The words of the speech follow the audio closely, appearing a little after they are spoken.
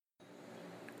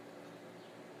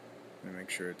Let me make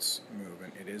sure it's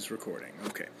moving. It is recording.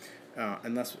 Okay.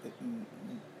 Unless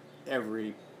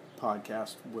every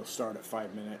podcast will start at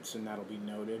 5 minutes, and that'll be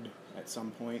noted at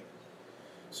some point.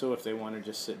 So if they want to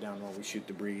just sit down while we shoot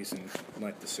the breeze and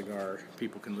light the cigar,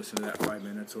 people can listen to that 5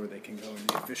 minutes, or they can go in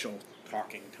the official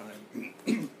talking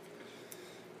time.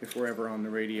 If we're ever on the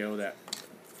radio, that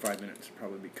 5 minutes will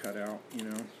probably be cut out, you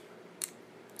know.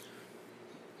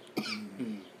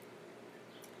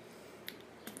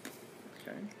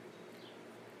 Okay.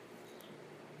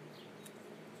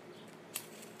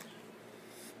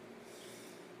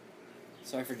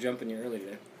 Sorry for jumping you early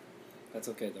today. That's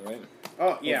okay though, right?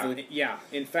 Oh, yeah. Hopefully. Yeah.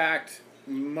 In fact,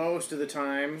 most of the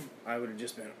time, I would have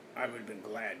been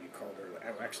glad you called early.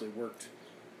 I actually worked,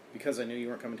 because I knew you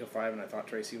weren't coming till 5 and I thought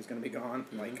Tracy was going to be gone.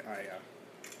 Mm-hmm. Like,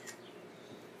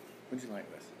 what'd you light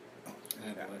with?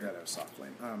 I'd I'd rather have soft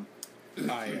flame.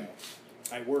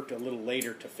 I worked a little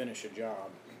later to finish a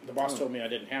job. The boss told me I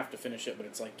didn't have to finish it, but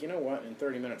it's like, you know what? In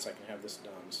 30 minutes I can have this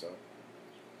done, so.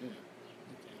 Yeah. Okay.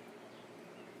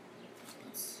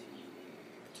 Let's see.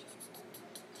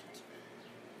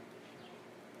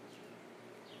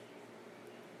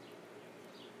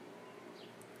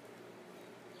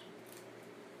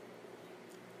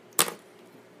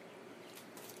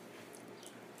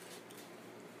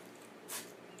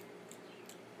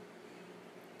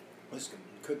 This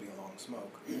could be a long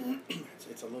smoke.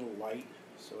 It's a little light,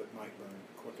 so it might burn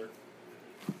quicker.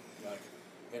 Like,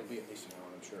 it'll be at least an hour,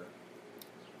 I'm sure.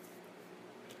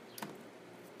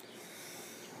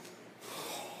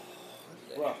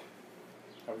 Well,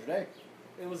 how was your day?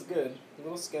 It was good. A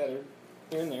little scattered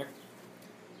here and there,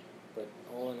 but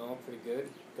all in all, pretty good.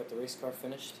 Got the race car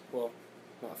finished. Well,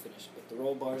 not finished, but the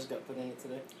roll bars got put in it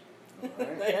today. All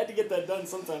right. I had to get that done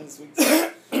sometime this week.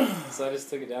 So I just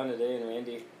took it down today, and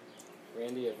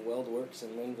Randy of Weld Works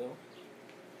in Linville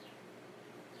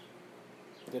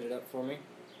did it up for me.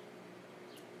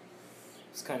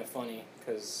 It's kind of funny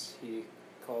because he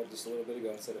called just a little bit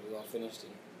ago and said it was all finished.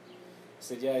 And I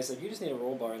said, yeah. He said, you just need a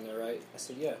roll bar in there, right? I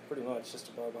said, yeah, pretty much, just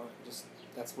a bar behind. Just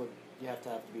that's what you have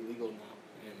to be legal now.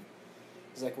 And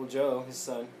he's like, well, Joe, his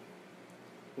son,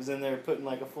 was in there putting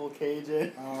like a full cage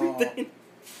in. Oh.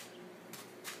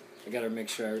 I gotta make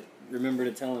sure I remember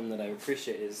to tell him that I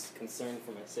appreciate his concern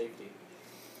for my safety.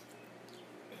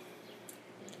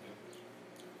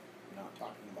 Not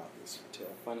talking about this until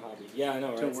Fun hobby. Yeah, I know,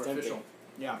 right? Until It's we're tempting. official.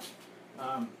 Yeah.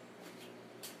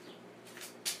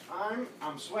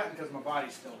 I'm sweating because my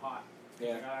body's still hot.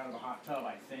 Yeah. I got out of the hot tub,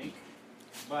 I think.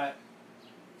 But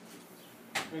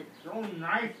it's so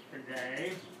nice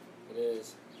today. It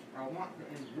is. I want to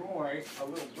enjoy a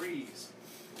little breeze.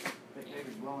 I think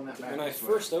maybe blowing that back. When I this way.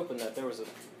 first opened that, there was a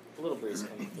little breeze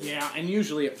coming through. Yeah, and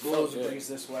usually it blows Oh, a good. breeze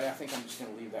this way. I think I'm just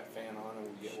going to leave that fan on and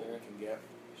we'll get what we can get.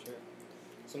 Sure.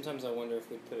 Sometimes I wonder if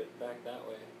we'd put it back that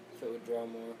way, if it would draw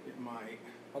more. It might.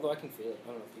 Although I can feel it. I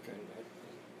don't know if you can.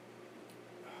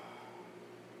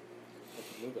 I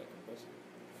can move that compressor.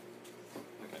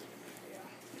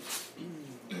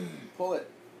 Yeah. Pull it.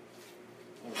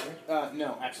 Okay.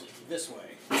 No, actually, this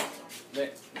way. Yeah.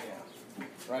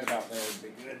 Right about there would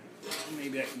be good.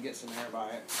 Maybe I can get some air by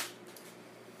it.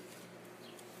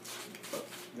 But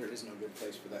there is no good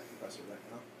place for that compressor right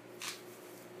now.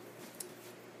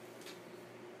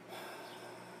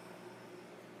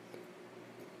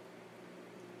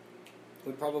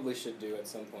 We probably should do at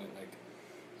some point, like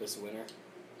this winter,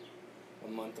 a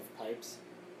month of pipes.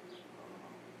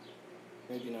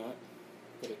 Maybe not,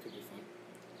 but it could be fun.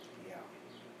 Yeah.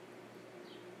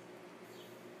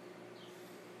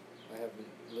 I haven't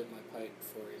lit my pipe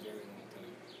for a very long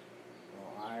time.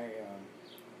 Well,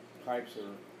 pipes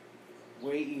are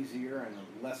way easier and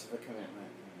less of a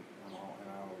commitment, and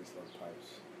I always love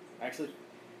pipes. Actually,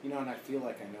 and I feel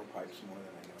like I know pipes more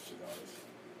than I know cigars.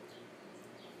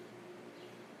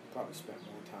 Probably spent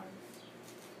more time.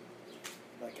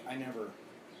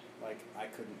 I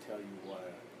couldn't tell you what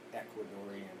an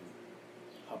Ecuadorian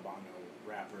Habano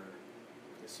wrapper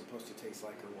is supposed to taste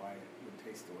like or why it would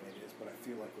taste the way it is, but I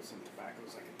feel like with some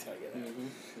tobaccos I can tell you that.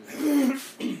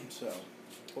 Mm-hmm. So,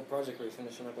 What project were you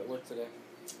finishing up at work today?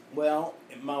 well,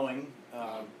 mowing,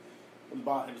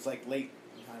 it was like late,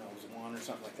 I don't know, it was 1 or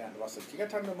something like that, and the boss said, you got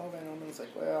time to mow Van Omen? It's like,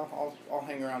 well, I'll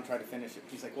hang around and try to finish it.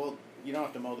 He's like, well, you don't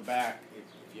have to mow the back. If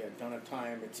you don't have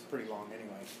time, it's pretty long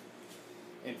anyway.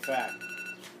 In fact,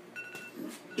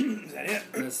 is that it?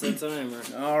 That's the timer.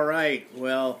 All right.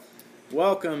 Well,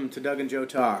 welcome to Doug and Joe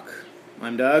Talk.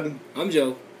 I'm Doug. I'm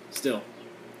Joe. Still.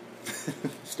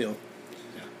 Still.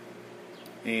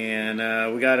 Yeah.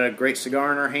 And we got a great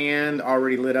cigar in our hand,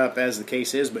 already lit up as the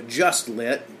case is, but just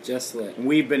lit. Just lit.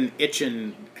 We've been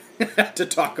itching to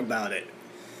talk about it.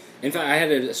 In fact, I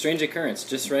had a strange occurrence.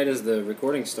 Just right as the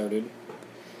recording started,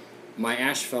 my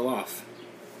ash fell off.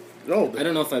 Oh, I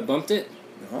don't know if I bumped it.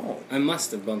 Oh. I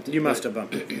must have bumped it. You must have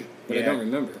bumped it. But I don't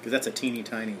remember. Because that's a teeny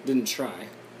tiny. Didn't try.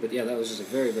 But yeah, that was just a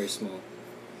very, very small.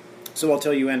 So I'll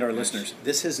tell you and our listeners,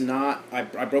 this is not... I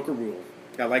broke a rule.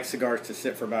 I like cigars to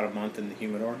sit for about a month in the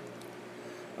humidor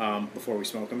before we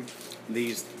smoke them.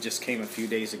 These just came a few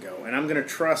days ago. And I'm going to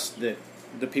trust that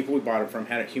the people we bought it from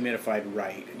had it humidified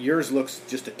right. Yours looks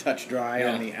just a touch dry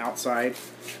on the outside.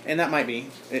 And that might be.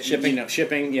 Shipping?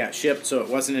 Shipping, yeah, shipped, so it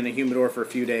wasn't in a humidor for a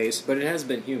few days. But it has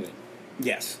been humid.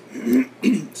 Yes.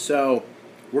 So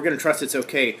we're going to trust it's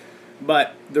okay.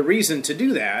 But the reason to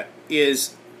do that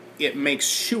is it makes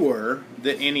sure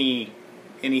that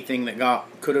anything that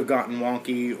could have gotten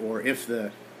wonky, or if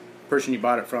the person you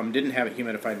bought it from didn't have it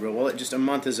humidified real well, just a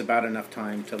month is about enough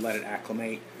time to let it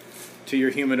acclimate to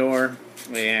your humidor.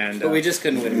 And But we just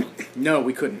couldn't wait a month. No,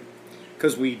 we couldn't.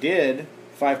 Because we did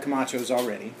 5 Camachos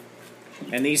already.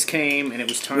 And these came, and it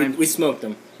was time... We smoked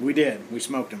them. We did. We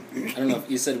smoked them. I don't know if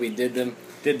you said we did them.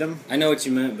 Did them? I know what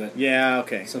you meant, but... Yeah,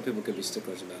 okay. Some people could be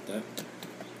sticklers about that.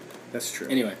 That's true.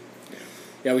 Anyway.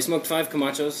 Yeah, we smoked 5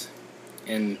 Camachos,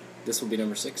 and this will be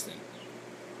number 6 then.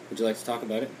 Would you like to talk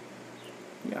about it?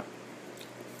 Yeah,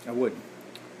 I would.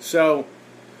 So,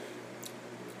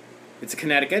 it's a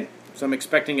Connecticut, so I'm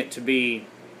expecting it to be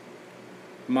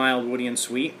mild, woody, and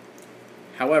sweet.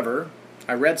 However,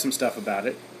 I read some stuff about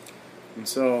it, and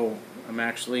so I'm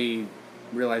actually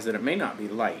realized that it may not be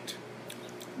light.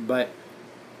 But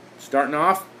starting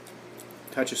off,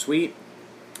 touch of sweet,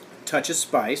 touch of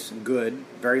spice, good,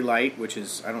 very light, which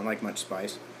is, I don't like much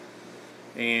spice.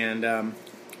 And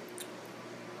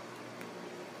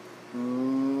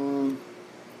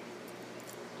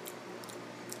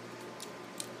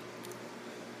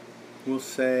we'll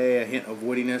say a hint of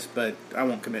woodiness, but I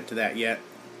won't commit to that yet.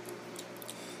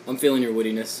 I'm feeling your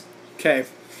woodiness. Okay.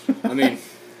 I mean,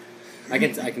 I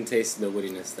can taste the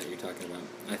woodiness that you're talking about.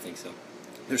 I think so.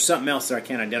 There's something else that I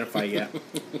can't identify yet.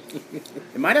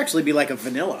 It might actually be like a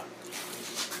vanilla.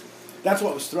 That's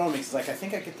what was throwing me. It's like, I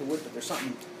think I get the wood, but there's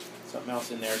something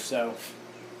else in there. So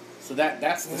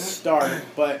that's the start.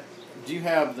 But do you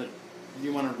have the? Do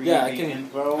you want to read the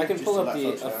info? I can pull up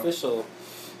the official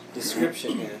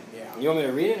description here. Yeah. You want me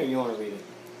to read it, or you want to read it?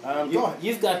 Go ahead.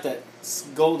 You've got that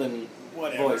golden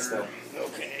voice, though.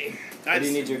 Okay. Do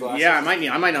you need your glasses? Yeah,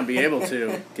 I might not be able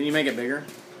to. Can you make it bigger?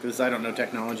 Because I don't know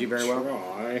technology very well.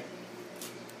 Try.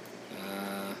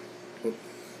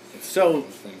 So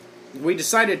we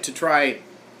decided to try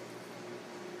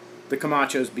the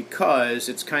Camachos because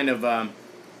it's kind of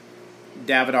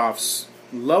Davidoff's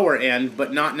lower end,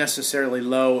 but not necessarily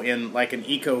low in like an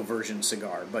eco version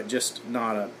cigar, but just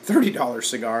not a $30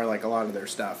 cigar like a lot of their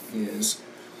stuff is.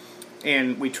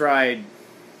 And we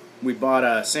bought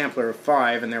a sampler of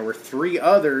 5, and there were 3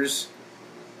 others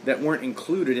that weren't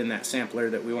included in that sampler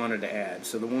that we wanted to add.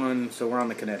 So we're on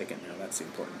the Connecticut now. That's the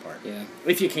important part. Yeah.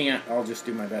 If you can't, I'll just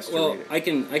do my best to read it. I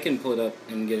can pull it up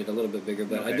and get it a little bit bigger,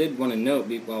 but okay. I did want to note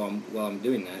while I'm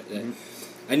doing that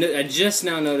I just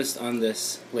now noticed on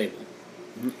this label.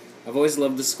 I've always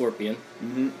loved the Scorpion,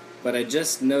 but I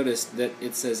just noticed that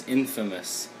it says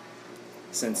infamous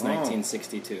since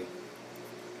 1962,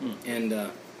 and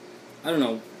I don't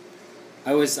know.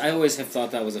 I always have thought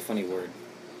that was a funny word.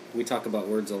 We talk about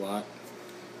words a lot.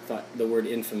 Thought the word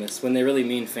infamous when they really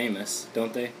mean famous,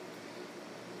 don't they?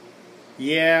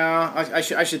 Yeah, I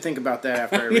should think about that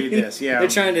after I read this. Yeah, they're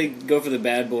trying to go for the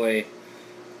bad boy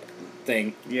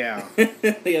thing. Yeah,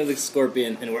 they have the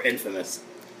Scorpion, and we're infamous.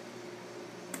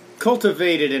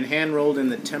 Cultivated and hand-rolled in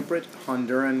the temperate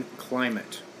Honduran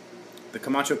climate. The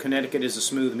Camacho Connecticut is a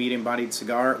smooth, medium-bodied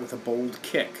cigar with a bold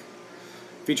kick,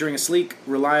 featuring a sleek,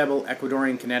 reliable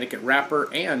Ecuadorian Connecticut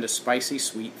wrapper and a spicy,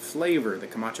 sweet flavor. The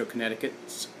Camacho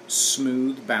Connecticut's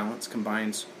smooth balance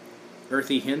combines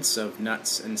earthy hints of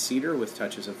nuts and cedar with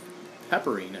touches of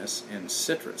pepperiness and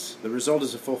citrus. The result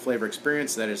is a full-flavor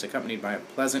experience that is accompanied by a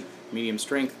pleasant, medium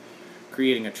strength,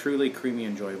 creating a truly creamy,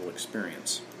 enjoyable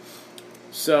experience.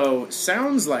 So,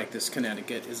 sounds like this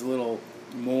Connecticut is a little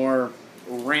more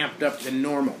ramped up than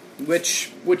normal,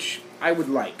 which I would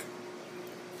like.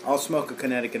 I'll smoke a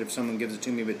Connecticut if someone gives it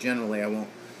to me, but generally I won't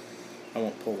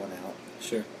pull one out.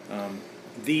 Sure.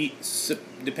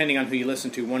 Depending on who you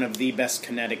listen to, one of the best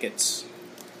Connecticut's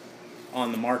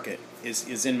on the market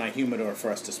is in my humidor for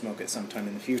us to smoke it sometime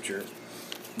in the future,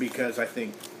 because I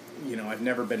think, I've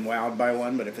never been wowed by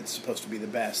one, but if it's supposed to be the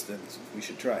best, then we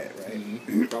should try it,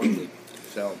 right? Probably.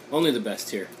 So only the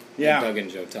best here. Yeah. Doug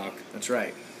and Joe talk. That's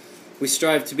right. We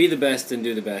strive to be the best and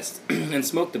do the best and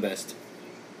smoke the best.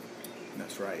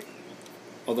 That's right.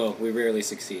 Although we rarely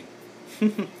succeed.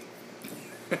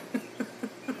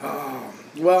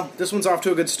 Well, this one's off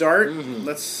to a good start. Mm-hmm.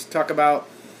 Let's talk about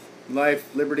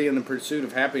life, liberty, and the pursuit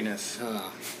of happiness.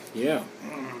 Yeah.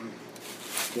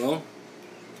 Well,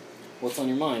 what's on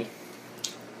your mind?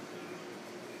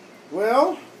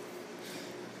 Well,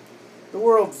 the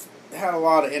world's had a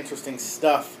lot of interesting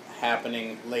stuff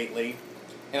happening lately,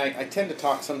 and I tend to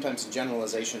talk sometimes in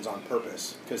generalizations on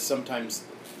purpose, because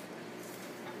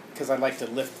I like to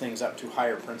lift things up to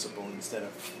higher principle instead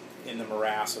of in the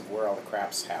morass of where all the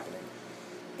crap's happening.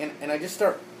 And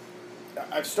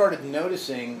I've started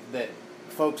noticing that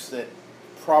folks that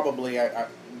probably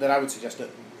that I would suggest that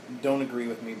don't agree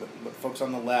with me, but folks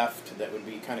on the left that would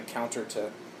be kind of counter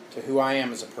to who I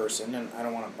am as a person, and I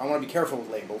want to be careful with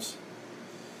labels,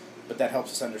 but that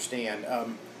helps us understand.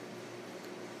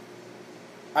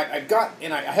 I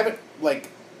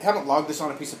haven't logged this on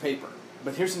a piece of paper,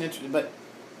 but here's an interesting. But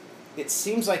it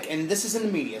seems like, and this is in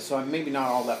the media, so maybe not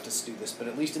all leftists do this, but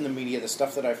at least in the media, the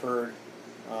stuff that I've heard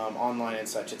online and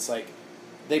such, it's like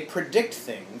they predict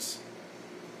things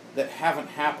that haven't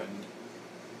happened,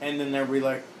 and then they'll be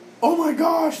like, "Oh my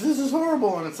gosh, this is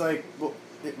horrible," and it's like, well,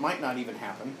 it might not even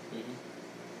happen. Mm-hmm.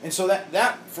 And so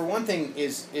that for one thing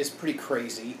is pretty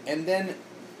crazy. And then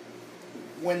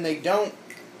when they don't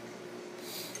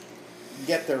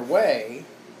get their way,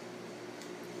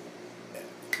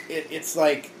 it's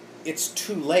like it's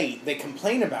too late. They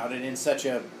complain about it in such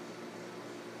a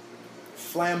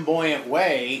flamboyant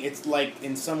way. It's like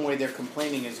in some way their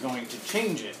complaining is going to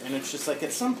change it, and it's just like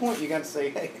at some point you got to say,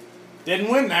 "Hey, didn't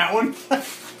win that one,"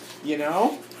 you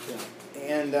know. Yeah.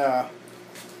 And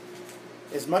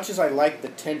as much as I like the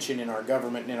tension in our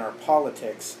government and in our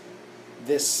politics,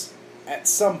 this at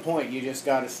some point you just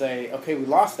got to say, "Okay, we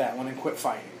lost that one," and quit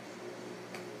fighting.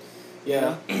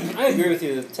 Yeah, I agree with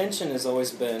you. The tension has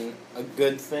always been a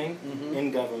good thing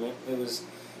in government.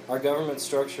 Our government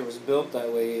structure was built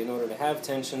that way in order to have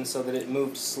tension so that it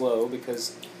moved slow,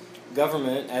 because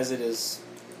government, as it is,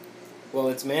 well,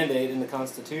 its mandate in the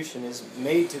Constitution is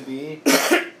made to be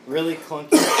really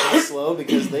clunky and slow,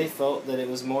 because they felt that it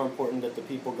was more important that the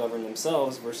people govern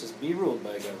themselves versus be ruled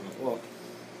by government. Well,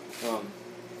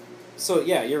 so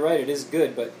yeah, you're right, it is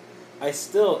good, but I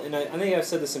still, and I think I've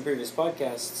said this in previous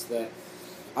podcasts, that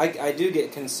I do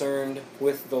get concerned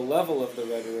with the level of the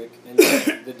rhetoric and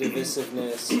the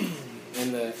divisiveness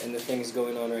and the things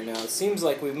going on right now. It seems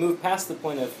like we've moved past the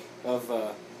point of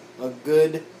a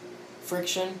good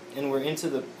friction, and we're into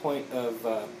the point of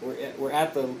we're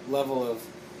at the level of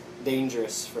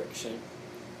dangerous friction.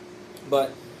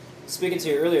 But speaking to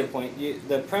your earlier point,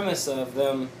 the premise of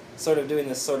them sort of doing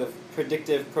this sort of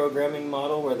predictive programming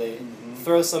model where they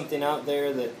throw something out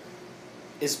there that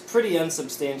is pretty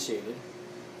unsubstantiated,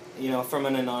 from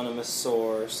an anonymous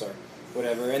source or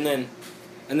whatever, and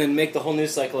then make the whole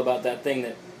news cycle about that thing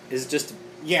that is just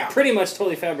pretty much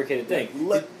totally fabricated thing.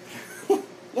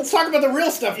 Let's talk about the real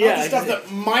stuff, not the stuff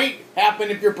that might happen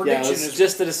if your prediction is...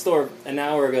 just at a store an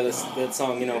hour ago, that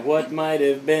song, What Might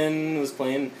Have Been was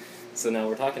playing, so now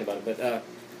we're talking about it. But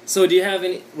so do you have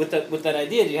any, with that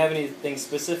idea, do you have anything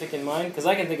specific in mind? Because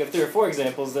I can think of 3 or 4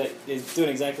 examples that is doing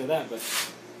exactly that, but...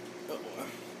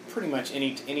 Pretty much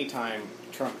any time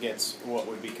Trump gets what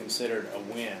would be considered a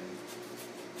win,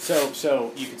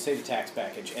 so you could say the tax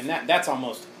package, and that's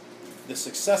almost the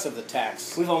success of the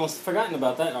tax. We've almost forgotten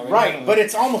about that already. Right, but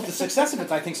it's almost the success of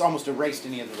it. I think is almost erased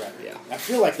any of the rhetoric. Yeah. I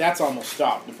feel like that's almost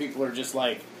stopped. The people are just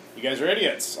like, "You guys are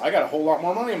idiots. I got a whole lot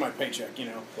more money in my paycheck."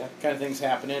 Kind of things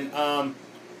happening.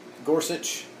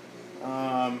 Gorsuch,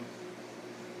 and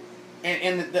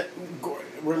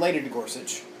related to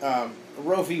Gorsuch,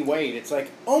 Roe v. Wade. It's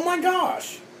like, oh my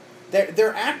gosh,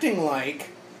 they're acting like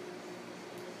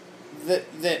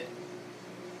that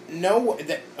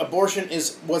abortion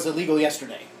was illegal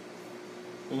yesterday.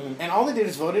 Mm-hmm. And all they did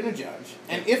is vote in a judge.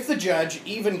 And if the judge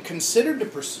even considered to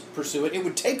pursue it, it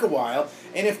would take a while.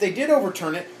 And if they did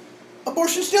overturn it,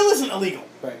 abortion still isn't illegal.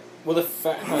 Right. Well,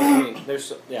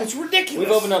 there's it's ridiculous.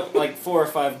 We've opened up like 4 or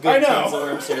 5 good cans of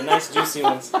worms here, nice juicy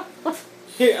ones.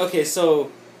 Here, okay,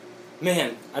 so,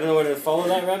 man, I don't know whether to follow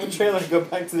that rabbit trail or go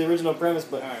back to the original premise,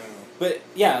 but I don't know. But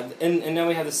yeah, and now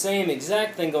we have the same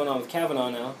exact thing going on with Kavanaugh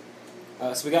now.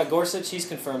 So we got Gorsuch, he's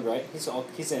confirmed, right? He's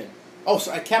in. Oh,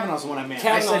 so Kavanaugh's the one I meant.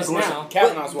 Kavanaugh's now.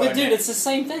 Kavanaugh's what I meant. But dude, it's the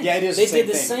same thing. Yeah, it is. They did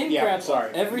the same crap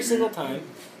sorry. every single time.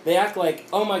 They act like,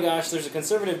 oh my gosh, there's a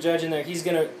conservative judge in there. He's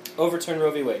going to overturn Roe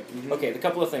v. Wade. Mm-hmm. Okay, a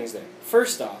couple of things there.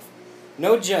 First off,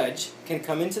 no judge can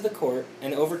come into the court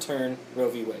and overturn Roe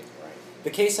v. Wade. Right.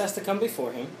 The case has to come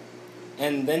before him,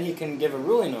 and then he can give a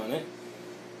ruling on it.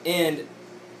 And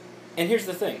here's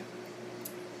the thing.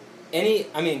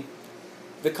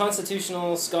 the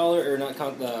constitutional scholar, or not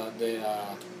the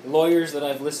lawyers that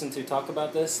I've listened to talk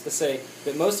about this, they say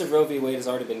that most of Roe v. Wade has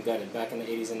already been gutted back in the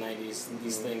 80s and 90s,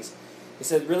 these things. They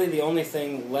said really the only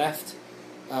thing left,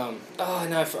 now I'm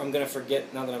going to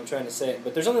forget now that I'm trying to say it,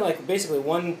 but there's only like basically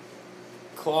one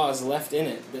clause left in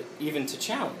it that even to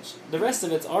challenge. The rest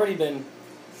of it's already been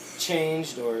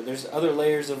changed, or there's other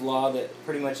layers of law that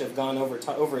pretty much have gone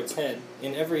over its head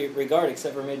in every regard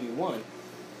except for maybe one.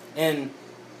 And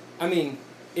I mean,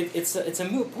 it's a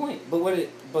moot point,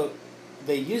 but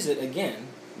they use it again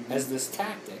as this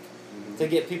tactic to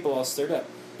get people all stirred up.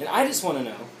 And I just want to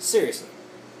know, seriously,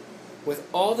 with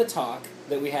all the talk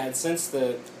that we had since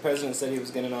the president said he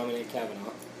was going to nominate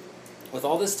Kavanaugh, with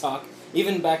all this talk,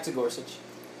 even back to Gorsuch,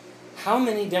 how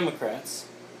many Democrats,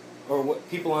 or what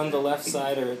people on the left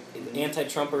side, or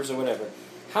anti-Trumpers or whatever,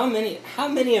 how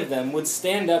many of them would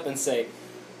stand up and say,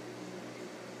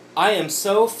 I am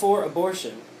so for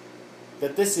abortion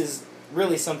that this is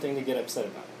really something to get upset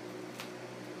about?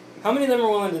 How many of them are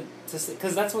willing to say,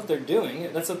 because that's what they're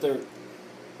doing, that's what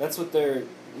they're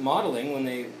modeling when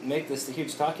they make this the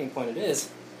huge talking point it is.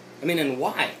 I mean, and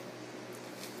why?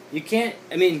 You can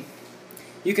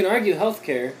argue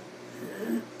healthcare,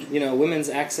 women's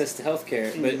access to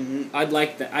healthcare, but I'd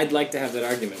like to have that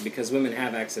argument because women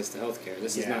have access to healthcare.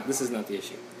 This is not the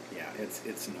issue. Yeah,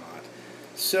 it's not.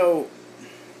 So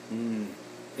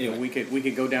anyway, we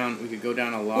could go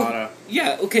down a lot of.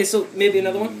 Yeah, okay, so maybe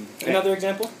another one. Okay. Another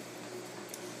example?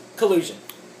 Collusion.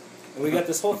 And we got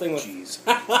this whole thing with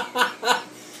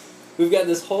we've got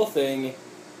this whole thing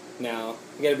now.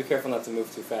 You gotta be careful not to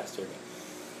move too fast here.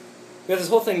 We got this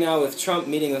whole thing now with Trump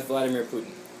meeting with Vladimir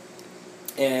Putin.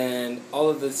 And all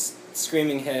of the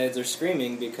screaming heads are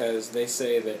screaming because they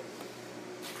say that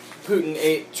Putin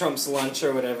ate Trump's lunch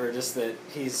or whatever, just that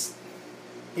he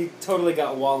totally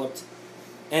got walloped.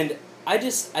 And I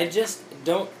just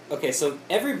don't... Okay, so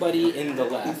everybody in the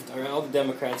left, or all the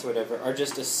Democrats or whatever, are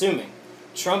just assuming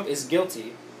Trump is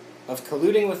guilty of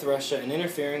colluding with Russia and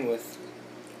interfering with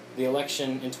the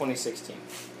election in 2016.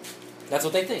 That's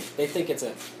what they think. They think it's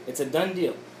a done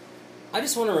deal. I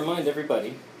just want to remind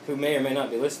everybody who may or may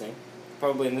not be listening,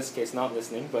 probably in this case not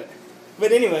listening, but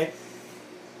anyway,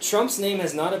 Trump's name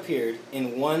has not appeared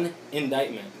in one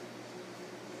indictment.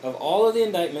 Of all of the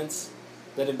indictments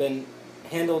that have been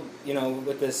handled,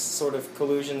 with this sort of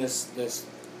collusion, this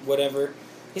whatever,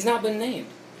 he's not been named.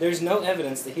 There's no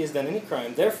evidence that he has done any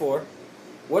crime. Therefore,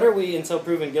 what are we until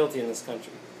proven guilty in this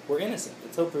country? We're innocent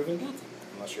until proven guilty.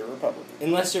 Unless you're a Republican.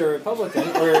 Unless you're a Republican,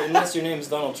 or unless your name is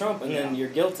Donald Trump, and then you're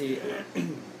guilty.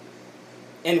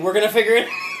 And we're gonna figure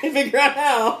out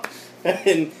how.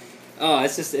 And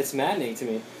it's maddening to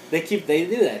me. They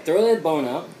do that. Throw that bone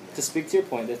out. To speak to your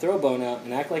point, they throw a bone out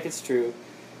and act like it's true,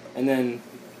 and then.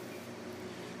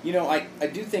 I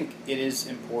do think it is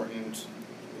important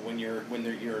when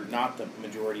you're not the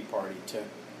majority party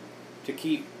to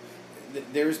keep.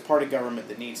 There's part of government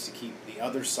that needs to keep the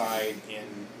other side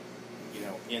in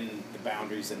the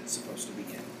boundaries that it's supposed to be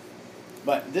in.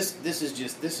 But this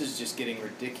is just getting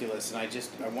ridiculous, and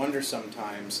I wonder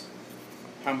sometimes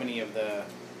how many of the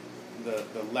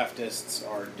leftists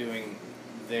are doing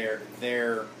their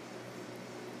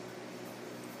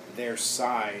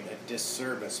side a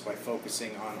disservice by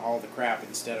focusing on all the crap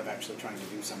instead of actually trying to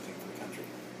do something for the country.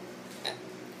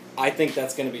 I think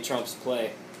that's going to be Trump's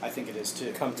play. I think it is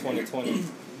too. Come 2020.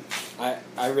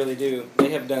 I really do. They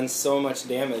have done so much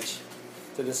damage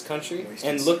to this country,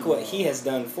 and look what he has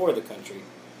done for the country.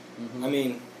 Mm-hmm. I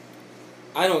mean,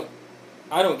 I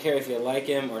don't care if you like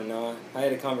him or not. I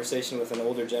had a conversation with an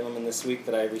older gentleman this week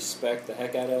that I respect the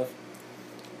heck out of,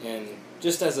 and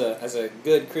just as a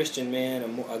good Christian man,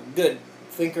 a good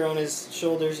thinker on his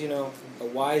shoulders, a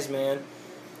wise man,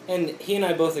 and he and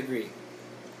I both agree.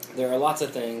 There are lots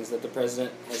of things that the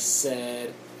president has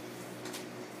said,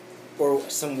 or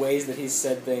some ways that he's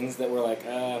said things that were like,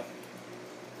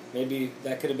 maybe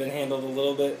that could have been handled a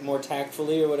little bit more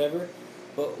tactfully or whatever.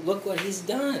 But look what he's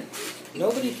done.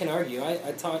 Nobody can argue. I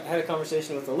had a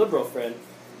conversation with a liberal friend.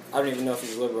 I don't even know if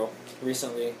he's liberal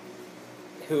recently,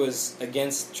 who was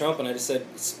against Trump, and I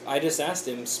just asked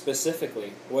him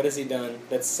specifically, what has he done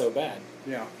that's so bad?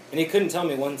 Yeah. And he couldn't tell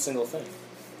me one single thing.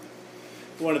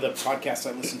 One of the podcasts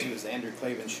I listen to is the Andrew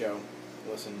Klavan Show.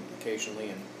 I listen occasionally,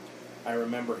 and I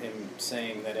remember him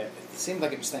saying that it seemed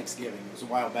like it was Thanksgiving. It was a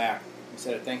while back. He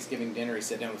said at Thanksgiving dinner, he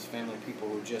sat down with his family, and people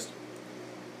were just,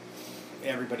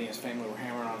 everybody in his family were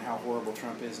hammering on how horrible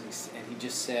Trump is, and he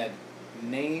just said,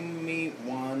 name me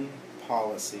one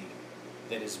policy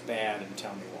that is bad and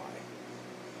tell me why.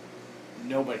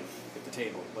 Nobody at the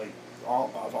table, like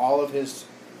all of his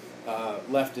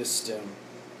leftist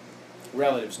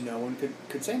relatives, no one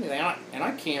could say anything. And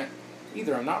I can't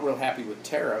either. I'm not real happy with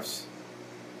tariffs.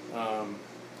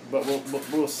 But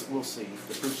we'll see.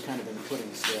 The proof's kind of in the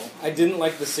pudding still. I didn't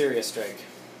like the Syria strike.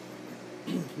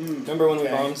 Remember when we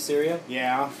bombed Syria?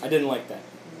 Yeah. I didn't like that.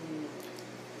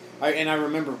 I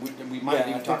remember we might have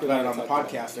even talked about it on the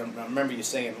podcast. I remember you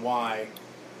saying why.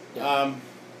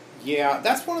 Yeah.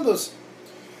 That's one of those.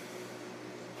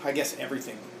 I guess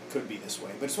everything could be this way,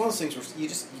 but it's one of those things where you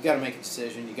got to make a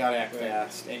decision. You got to act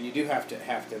fast, and you do have to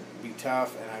be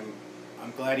tough. And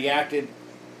I'm glad he acted,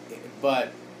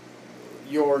 but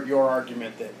your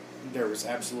argument that there was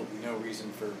absolutely no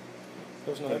reason for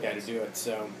the guy to do it.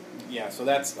 So yeah, so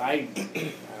that's I don't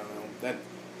know that.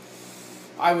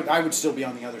 I would still be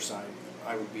on the other side.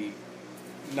 I would be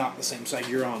not the same side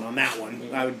you're on that one.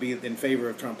 Mm-hmm. I would be in favor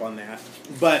of Trump on that.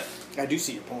 But I do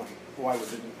see your point. Why would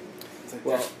it?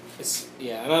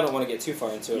 And I don't want to get too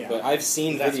far into it, but I've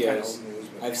seen videos. Kind of old news,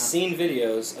 I've seen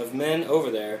videos of men over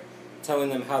there telling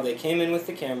them how they came in with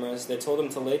the cameras. They told them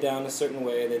to lay down a certain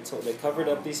way. They covered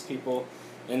up these people,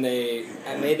 and they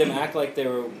made them act like they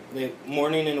were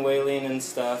mourning and wailing and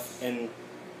stuff. And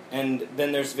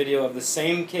then there's video of the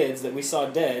same kids that we saw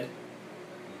dead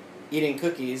eating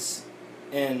cookies,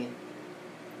 and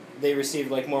they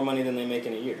received like more money than they make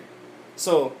in a year.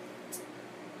 So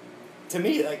to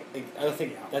me, I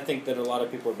think that a lot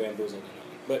of people are bamboozled.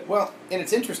 But and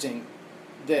it's interesting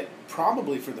that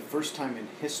probably for the first time in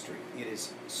history, it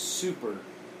is super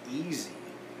easy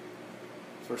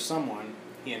for someone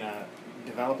in a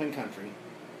developing country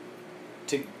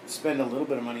to spend a little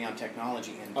bit of money on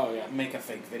technology and make a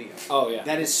fake video. Oh, yeah.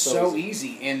 That is so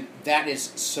easy, and that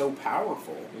is so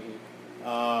powerful.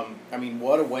 Mm-hmm. I mean,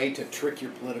 what a way to trick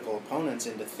your political opponents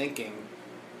into thinking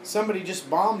somebody just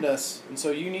bombed us, and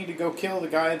so you need to go kill the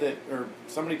guy or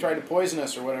somebody tried to poison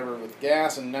us or whatever with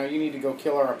gas, and now you need to go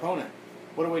kill our opponent.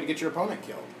 What a way to get your opponent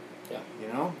killed. Yeah. You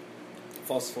know?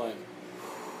 False flag.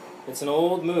 It's an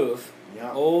old move.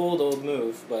 Yeah. Old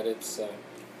move, but it's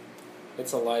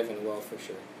alive and well for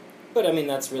sure. But I mean,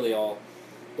 that's really all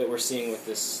that we're seeing with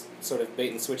this sort of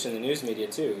bait and switch in the news media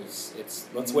too. It's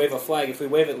let's wave a flag. If we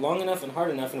wave it long enough and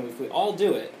hard enough, and if we all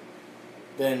do it,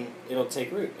 then it'll take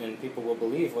root, and people will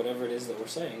believe whatever it is that we're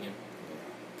saying.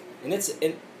 And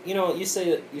you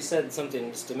said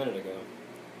something just a minute ago.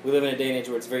 We live in a day and age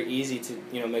where it's very easy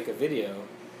to make a video.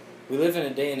 We live in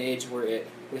a day and age where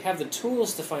we have the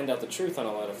tools to find out the truth on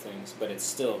a lot of things, but it's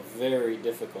still very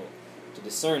difficult to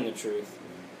discern the truth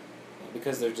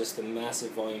because there's just a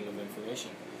massive volume of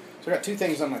information. So I got two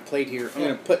things on my plate here. I'm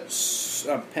going to put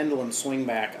pendulum swing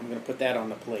back. I'm going to put that on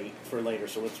the plate for later,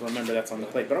 so let's remember that's on the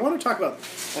plate. But I want to talk about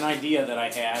an idea that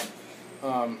I had,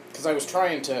 because I was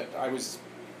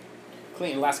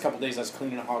cleaning, the last couple of days I was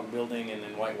cleaning a hog building and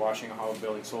then whitewashing a hog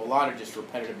building, so a lot of just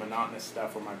repetitive, monotonous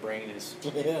stuff where my brain is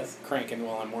cranking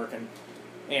while I'm working.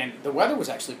 And the weather was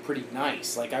actually pretty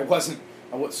nice. Like,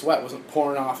 sweat wasn't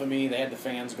pouring off of me. They had the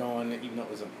fans going, even though it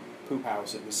was a poop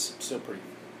house, it was still pretty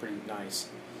nice.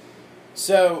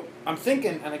 So I'm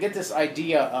thinking, and I get this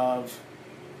idea of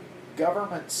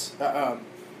governments,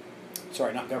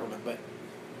 sorry, not government, but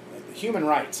human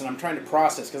rights, and I'm trying to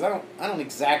process, because I don't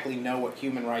exactly know what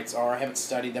human rights are. I haven't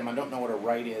studied them. I don't know what a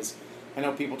right is. I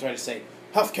know people try to say,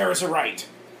 healthcare is a right.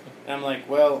 And I'm like,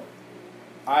 well,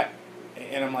 I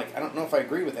don't know if I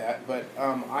agree with that, but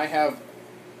I have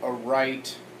a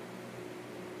right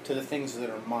to the things that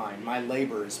are mine. My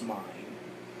labor is mine.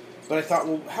 But I thought,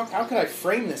 well, how could I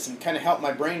frame this and kind of help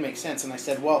my brain make sense? And I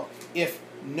said, well, if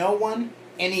no one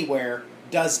anywhere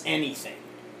does anything,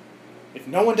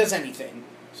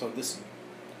 so this,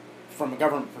 from a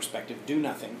government perspective, do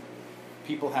nothing,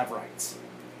 people have rights.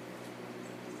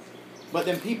 But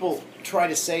then people try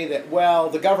to say that, well,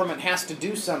 the government has to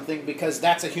do something because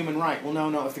that's a human right. Well,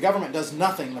 no. If the government does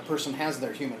nothing, the person has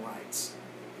their human rights.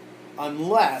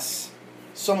 Unless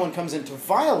someone comes in to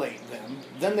violate them,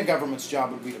 then the government's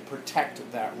job would be to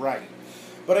protect that right.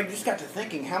 But I just got to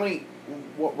thinking,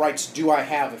 what rights do I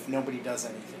have if nobody does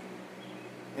anything?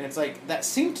 And it's like, that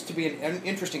seems to be an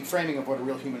interesting framing of what a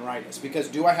real human right is. Because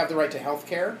do I have the right to health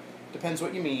care? Depends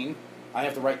what you mean. I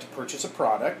have the right to purchase a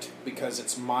product because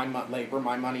it's my labor,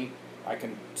 my money. I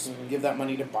can give that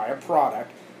money to buy a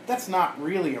product. That's not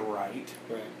really a right.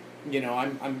 Right.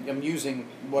 I'm using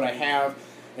what I have.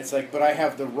 It's like, but I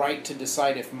have the right to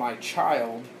decide if my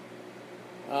child,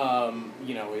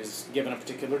 is given a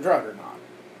particular drug or not.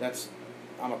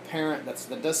 I'm a parent.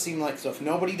 That does seem like, so if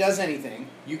nobody does anything,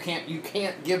 you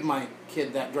can't give my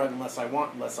kid that drug unless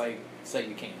I say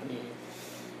you can. Mm-hmm.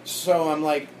 So I'm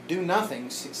like, do nothing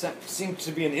seems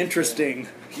to be an interesting,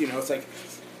 it's like,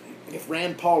 if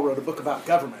Rand Paul wrote a book about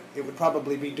government, it would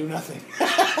probably be do nothing.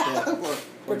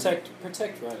 Protect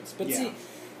rights. But see,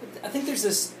 I think there's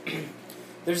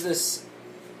this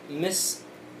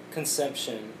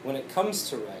misconception when it comes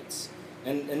to rights,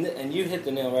 and you hit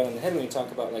the nail right on the head when you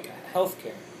talk about like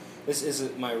healthcare. This is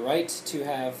my right to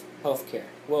have healthcare.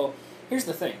 Well, here's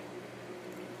the thing.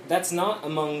 That's not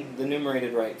among the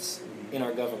enumerated rights in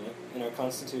our government, in our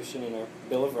Constitution, in our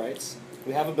Bill of Rights.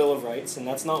 We have a Bill of Rights, and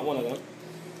that's not one of them.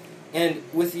 And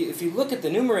if you look at the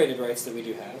enumerated rights that we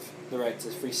do have, the right to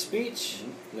free speech,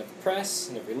 and of the press,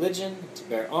 and of religion, to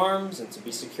bear arms, and to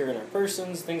be secure in our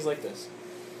persons, things like this.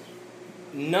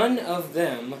 None of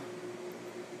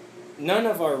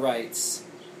our rights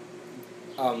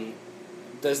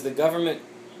does the government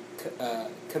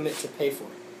commit to pay for.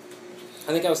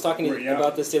 I think I was talking to you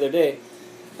about this the other day,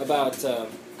 about,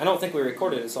 I don't think we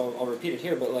recorded it, so I'll repeat it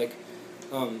here, but like,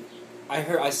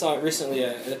 I saw it recently,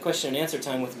 a question and answer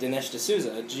time with Dinesh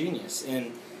D'Souza, a genius,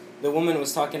 and the woman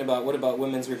was talking about, what about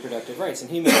women's reproductive rights? And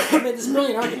he made this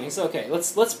brilliant argument. He said, okay,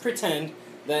 let's pretend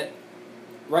that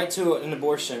right to an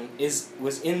abortion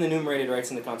was in the enumerated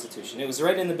rights in the Constitution. It was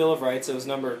right in the Bill of Rights. It was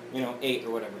number 8 or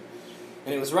whatever,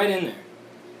 and it was right in there.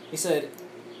 He said,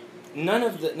 none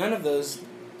of those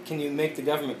can you make the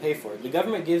government pay for. The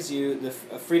government gives you the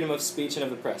freedom of speech and of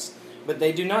the press, but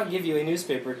they do not give you a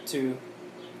newspaper to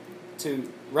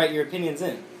write your opinions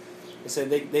in. They said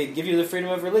they give you the freedom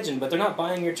of religion, but they're not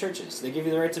buying your churches. They give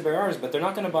you the right to bear arms, but they're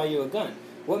not going to buy you a gun.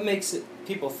 What makes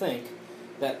people think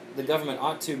that the government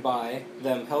ought to buy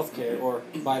them health care or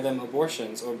buy them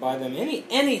abortions or buy them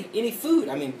any food?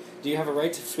 I mean, do you have a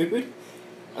right to food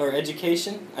or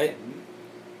education?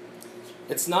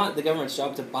 It's not the government's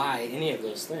job to buy any of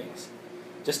those things,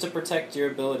 just to protect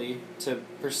your ability to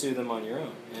pursue them on your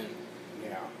own.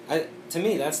 And to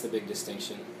me, that's the big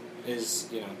distinction. Is,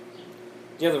 do you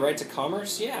have the right to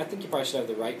commerce? Yeah, I think you probably should have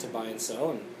the right to buy and sell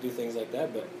and do things like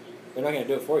that, but they're not going to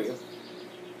do it for you.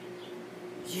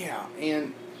 Yeah,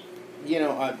 and, it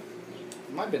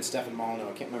might have been Stefan Molyneux,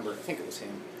 I can't remember, I think it was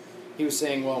him. He was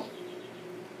saying,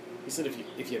 he said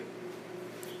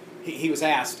he was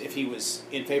asked if he was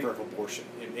in favor of abortion,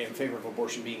 in favor of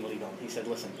abortion being legal. He said,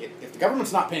 listen, if the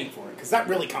government's not paying for it, because that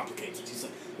really complicates it. He's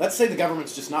like, let's say the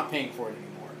government's just not paying for it anymore.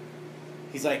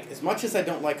 He's like, as much as I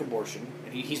don't like abortion,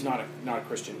 and he's not a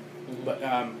Christian, but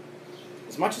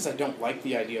as much as I don't like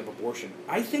the idea of abortion,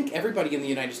 I think everybody in the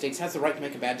United States has the right to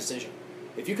make a bad decision.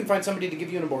 If you can find somebody to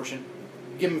give you an abortion,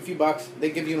 give them a few bucks, they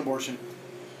give you an abortion.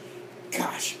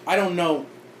 Gosh, I don't know.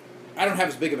 I don't have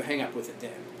as big of a hang-up with it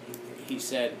then, he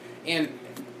said. And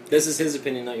this is his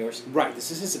opinion, not yours. Right,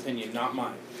 this is his opinion, not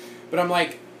mine. But I'm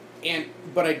like,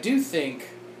 but I do think,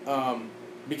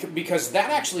 because that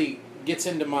actually gets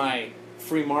into my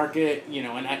free market,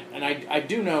 and I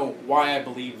do know why I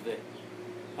believe that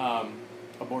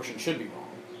abortion should be wrong.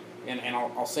 And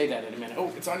I'll say that in a minute.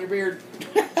 Oh, it's on your beard.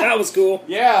 That was cool.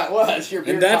 Yeah, it was. Your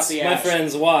beard and that's, caught the my ash.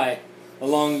 friends, why a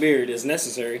long beard is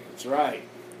necessary. That's right.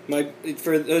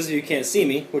 For those of you who can't see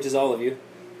me, which is all of you,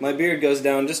 my beard goes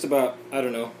down just about, I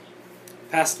don't know,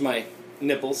 past my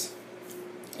nipples.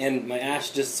 And my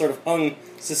ash just sort of hung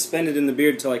suspended in the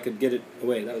beard until I could get it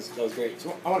away. That was great.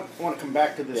 So I want to come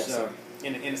back to this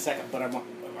in a second, but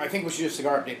I think we should do a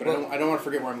cigar update, but I don't want to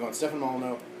forget where I'm going. Stefan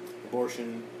Molyneux,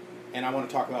 abortion, and I want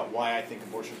to talk about why I think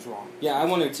abortion's wrong. Yeah, I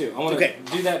want to too. I want to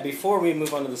do that before we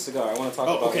move on to the cigar. I want to talk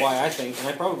about why I think, and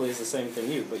I probably is the same thing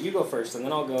you, but you go first, and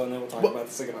then I'll go, and then we'll talk about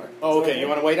the cigar. Oh, okay. You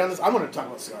want to wait on this? I want to talk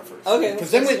about the cigar first. Okay.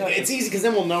 Because then it's easy, because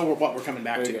then we'll know what we're coming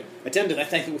back to. I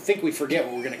think we forget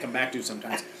what we're going to come back to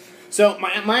sometimes. So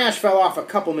my ash fell off a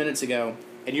couple minutes ago,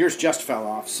 and yours just fell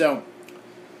off. So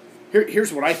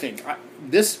here's what I think.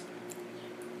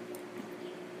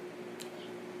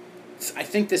 I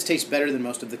think this tastes better than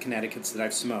most of the Connecticut's that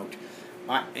I've smoked.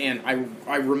 I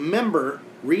remember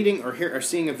reading or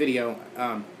seeing a video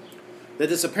that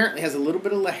this apparently has a little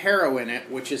bit of Ligero in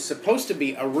it, which is supposed to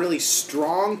be a really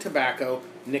strong tobacco,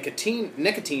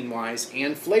 nicotine-wise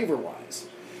and flavor-wise.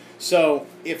 So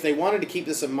if they wanted to keep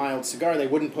this a mild cigar, they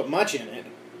wouldn't put much in it.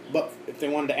 But if they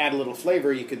wanted to add a little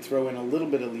flavor, you could throw in a little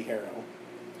bit of Ligero,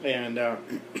 and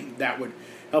that would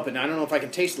help it. Now, I don't know if I can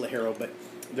taste Ligero, but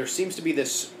there seems to be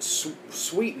this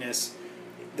sweetness.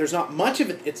 There's not much of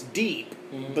it. It's deep,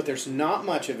 but there's not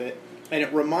much of it. And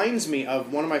it reminds me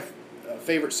of one of my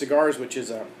favorite cigars, which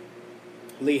is a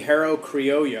Ligero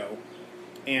Criollo.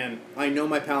 And I know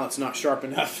my palate's not sharp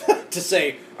enough to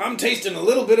say, I'm tasting a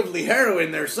little bit of Ligero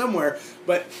in there somewhere,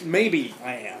 but maybe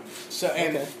I am. So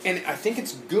and I think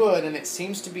it's good, and it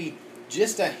seems to be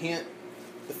just a hint.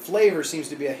 The flavor seems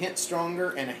to be a hint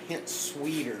stronger and a hint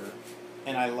sweeter,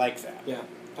 and I like that. Yeah.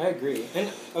 I agree.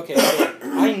 And, okay, so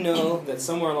I know that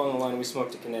somewhere along the line we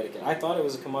smoked at Connecticut. I thought it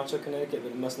was a Camacho, Connecticut,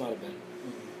 but it must not have been.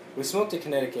 We smoked at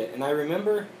Connecticut, and I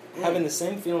remember having the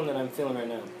same feeling that I'm feeling right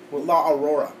now. La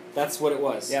Aurora. That's what it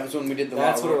was. Yeah, that was when we did the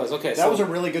That's La what it Aurora. was. Okay, that was a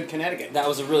really good Connecticut. That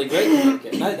was a really great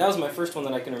Connecticut. And that was my first one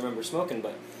that I can remember smoking,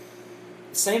 but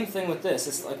same thing with this.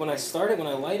 It's like when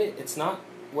I light it, it's not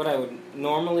what I would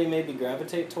normally maybe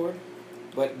gravitate toward,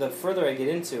 but the further I get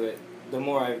into it, the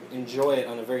more I enjoy it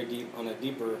on a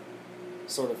deeper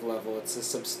sort of level.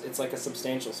 It's like a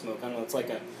substantial smoke. I don't know. It's like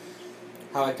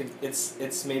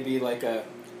it's maybe like a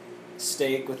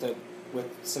steak with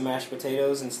some mashed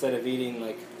potatoes instead of eating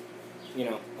like,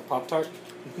 a Pop-Tart.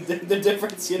 the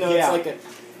difference, Yeah. it's like a...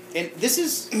 And this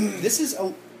is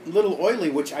a little oily,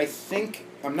 which I think,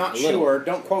 I'm not A little. sure,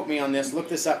 don't quote me on this, look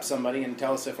this up somebody and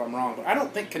tell us if I'm wrong, but I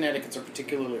don't think Connecticut's are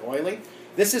particularly oily.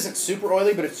 This isn't super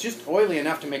oily, but it's just oily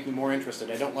enough to make me more interested.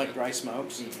 I don't like dry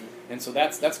smokes, and so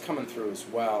that's coming through as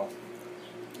well.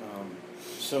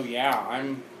 So yeah,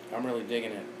 I'm really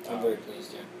digging it. I'm very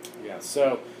pleased, yeah. Yeah,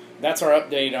 so that's our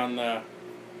update on the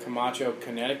Camacho,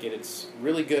 Connecticut. It's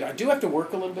really good. I do have to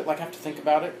work a little bit, like I have to think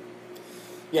about it.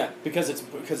 Yeah. Because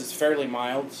it's fairly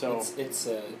mild, so It's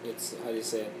how do you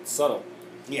say it? Subtle.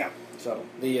 yeah, subtle.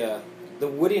 The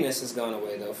woodiness has gone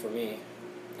away though for me.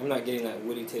 I'm not getting that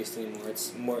woody taste anymore.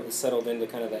 It's settled into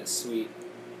kind of that sweet,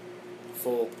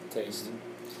 full taste.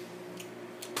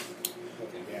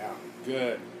 Okay. Yeah,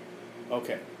 good.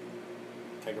 Okay.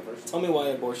 Take it first. Tell me why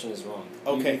abortion is wrong.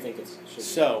 Okay. You think it should be.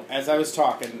 So, as I was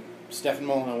talking, Stefan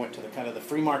Molyneux went to the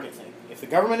free market thing. If the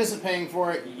government isn't paying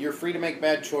for it, you're free to make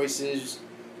bad choices.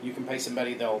 You can pay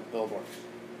somebody, they'll work.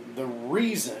 The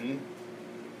reason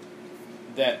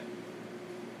that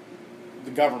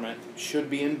the government should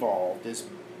be involved is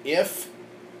if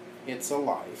it's a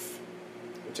life,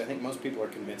 which I think most people are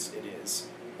convinced it is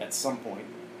at some point.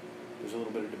 There's a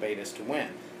little bit of debate as to when.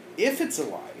 If it's a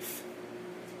life,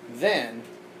 then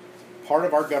part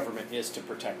of our government is to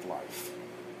protect life.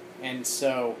 And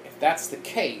so, if that's the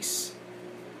case,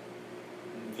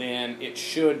 then it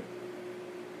should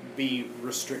be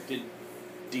restricted,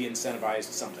 de-incentivized,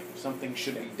 something. Something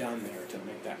should be done there to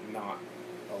make that not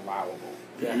allowable.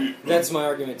 Yeah, that's my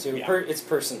argument too. Yeah. It's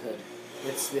personhood.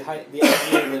 It's the idea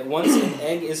that once an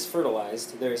egg is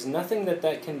fertilized, there is nothing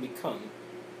that can become.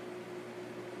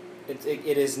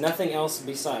 It is nothing else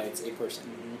besides a person.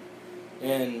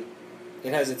 And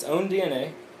it has its own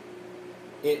DNA.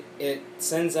 It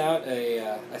sends out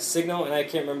a signal, and I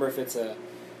can't remember if it's a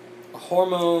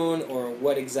hormone or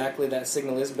what exactly that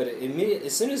signal is, but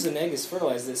as soon as an egg is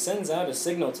fertilized, it sends out a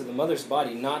signal to the mother's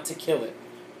body not to kill it.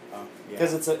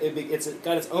 Because it's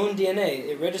got its own DNA.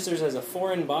 It registers as a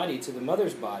foreign body to the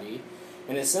mother's body,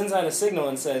 and it sends out a signal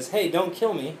and says, "Hey, don't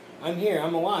kill me. I'm here.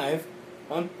 I'm alive."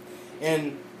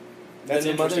 And That's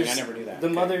then interesting. I never knew that. The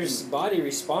Okay. mother's body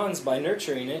responds by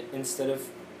nurturing it instead of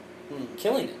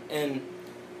killing it.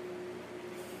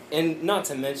 And not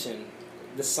to mention,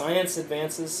 the science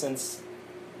advances since,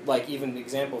 like even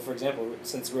for example,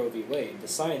 since Roe v. Wade, the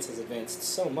science has advanced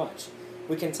so much.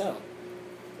 We can tell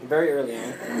very early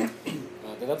on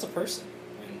that that's a person.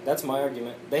 And that's my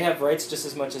argument. They have rights just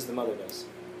as much as the mother does.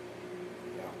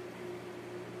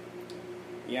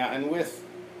 Yeah,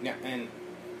 and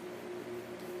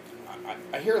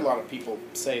I hear a lot of people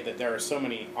say that there are so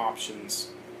many options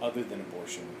other than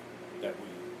abortion that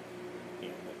that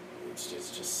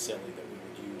it's just silly that we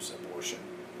would use abortion.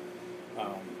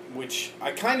 Which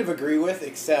I kind of agree with,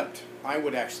 except I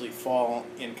would actually fall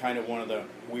in kind of one of the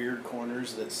weird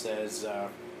corners that says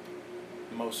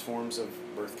most forms of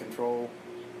birth control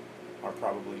are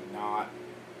probably not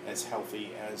as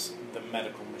healthy as the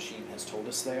medical machine has told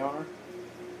us they are.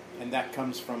 And that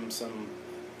comes from some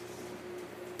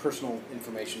personal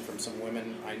information from some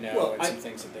women I know and some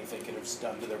things that they think it has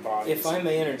done to their bodies. If I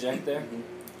may interject there,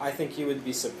 I think you would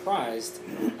be surprised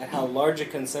at how large a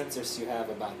consensus you have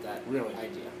about that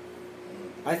idea.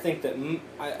 I think that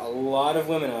a lot of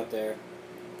women out there,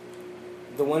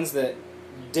 the ones that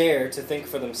dare to think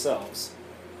for themselves,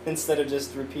 instead of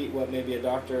just repeat what maybe a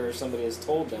doctor or somebody has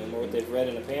told them or what they've read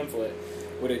in a pamphlet,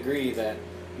 would agree that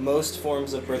most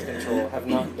forms of birth control have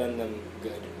not done them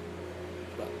good.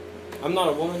 But I'm not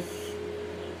a woman.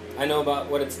 I know about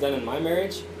what it's done in my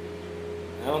marriage.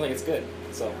 I don't think it's good.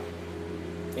 So,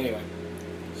 anyway,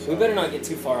 we better not get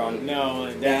too far on. No,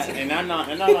 and I'm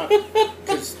not,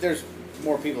 because there's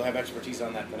more people who have expertise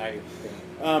on that than I do.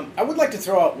 I would like to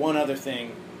throw out one other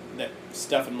thing that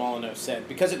Stefan Molyneux said,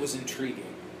 because it was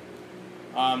intriguing.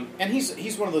 And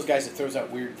he's one of those guys that throws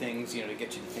out weird things, to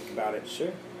get you to think about it.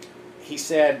 Sure. He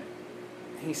said,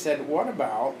 what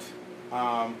about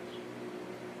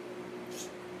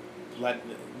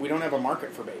we don't have a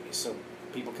market for babies, so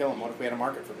people kill them. What if we had a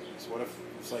market for babies? What if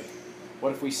it's like,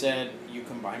 what if we said, you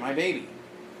can buy my baby?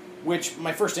 Which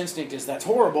my first instinct is that's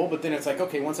horrible, but then it's like,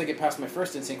 okay, once I get past my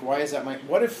first instinct, why is that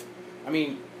what if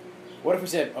we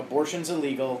said abortion's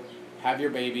illegal, have your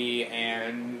baby,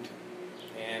 and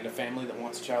a family that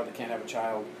wants a child that can't have a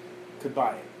child could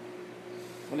buy it?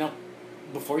 Well, now,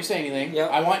 before you say anything, Yep.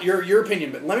 I want your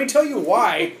opinion, but let me tell you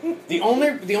why. the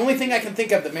only thing I can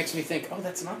think of that makes me think, oh,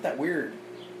 that's not that weird,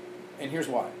 and here's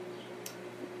why.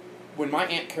 When my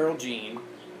Aunt Carol Jean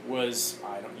was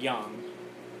young,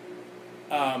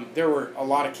 there were a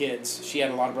lot of kids. She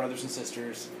had a lot of brothers and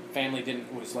sisters. Family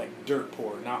was like dirt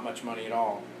poor, not much money at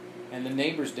all. And the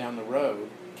neighbors down the road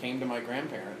came to my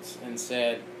grandparents and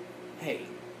said, hey,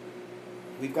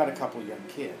 we've got a couple young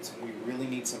kids. We really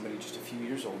need somebody just a few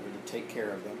years older to take care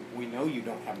of them. We know you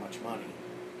don't have much money.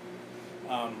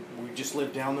 We just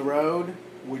live down the road.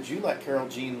 Would you let Carol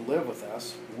Jean live with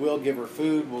us? We'll give her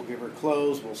food. We'll give her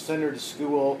clothes. We'll send her to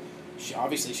school. She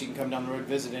can come down the road and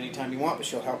visit anytime you want, but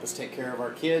she'll help us take care of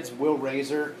our kids. We'll raise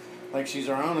her like she's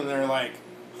our own. And they're like,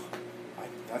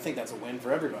 I think that's a win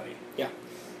for everybody. Yeah.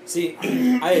 See,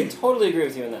 I totally agree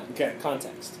with you in that Okay.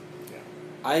 context. Yeah.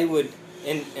 I would,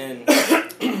 and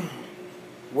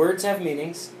words have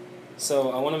meanings,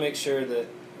 so I want to make sure that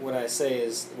what I say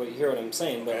is, you hear what I'm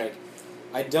saying, but Okay. like,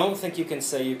 I don't think you can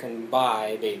say you can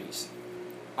buy babies.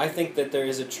 I think that there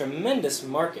is a tremendous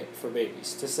market for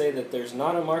babies. To say that there's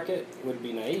not a market would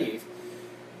be naive.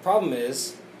 Problem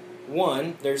is,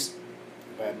 one, there's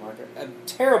Bad market. a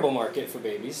terrible market for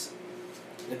babies.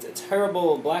 It's a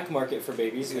terrible black market for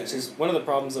babies, which is one of the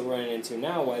problems that we're running into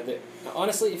now.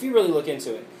 Honestly, if you really look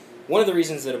into it, one of the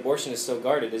reasons that abortion is so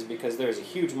guarded is because there is a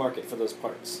huge market for those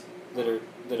parts that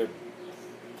are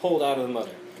pulled out of the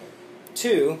mother.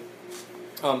 Two,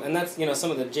 and that's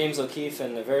some of the James O'Keefe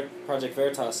and the Project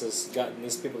Veritas has gotten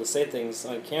these people to say things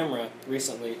on camera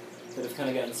recently that have kind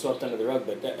of gotten swept under the rug.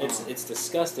 But it's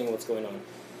disgusting what's going on.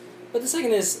 But the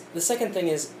second thing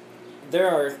is. There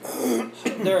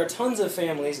are tons of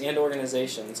families and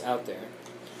organizations out there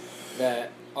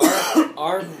that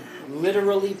are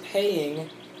literally paying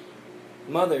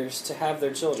mothers to have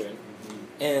their children,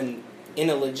 and in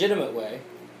a legitimate way,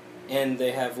 and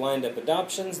they have lined up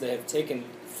adoptions. They have taken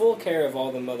full care of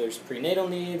all the mother's prenatal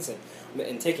needs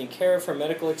and taking care of her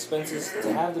medical expenses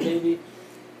to have the baby,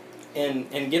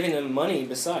 and giving them money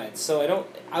besides. So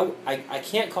I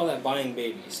can't call that buying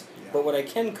babies. But what I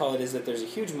can call it is that there's a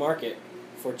huge market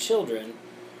for children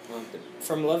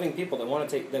from loving people that want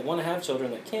to have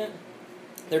children that can't.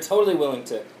 They're totally willing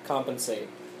to compensate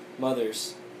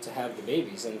mothers to have the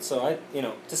babies, and so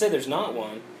to say there's not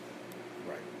one.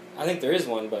 Right. I think there is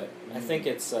one, but I think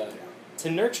it's to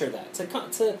nurture that.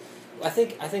 I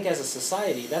think as a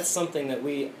society, that's something that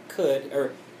we could,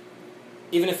 or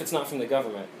even if it's not from the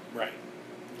government, Right.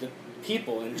 the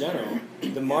people in general,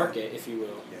 the market, if you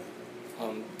will.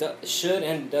 Should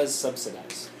and does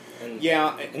subsidize. And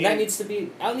that needs to be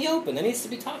out in the open. That needs to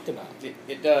be talked about.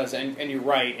 It does, and you're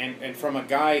right. And from a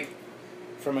guy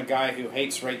who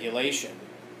hates regulation,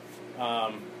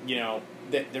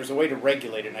 there's a way to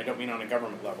regulate it. And I don't mean on a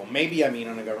government level. Maybe I mean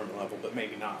on a government level, but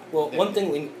maybe not. Well, one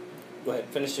thing go ahead,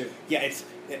 finish your. Yeah,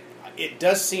 it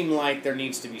does seem like there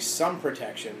needs to be some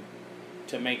protection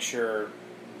to make sure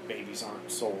babies aren't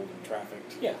sold and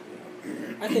trafficked. Yeah.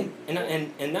 I think,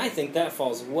 and I think that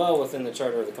falls well within the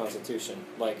Charter of the Constitution,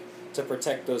 like to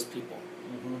protect those people.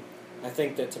 Mm-hmm. I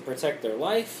think that to protect their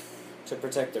life, to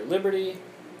protect their liberty,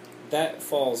 that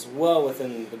falls well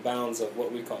within the bounds of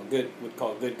what we would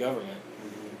call good government,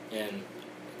 and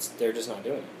they're just not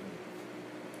doing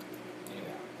it. Anyway.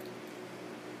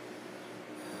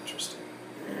 Interesting.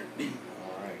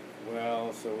 All right.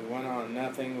 Well, so we went on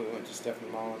nothing. We went to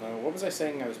Stephen Molyneux. What was I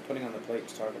saying I was putting on the plate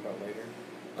to talk about later?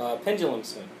 Pendulum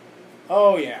swing.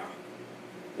 Oh, yeah.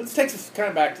 Let's take us kind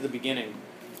of back to the beginning.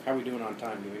 How are we doing on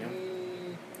time, do we know?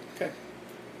 Okay.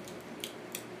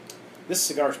 This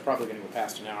cigar is probably going to go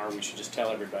past an hour. We should just tell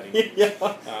everybody. Yeah.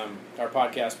 Our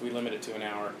podcast, we limit it to an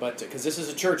hour, but because this is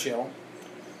a Churchill.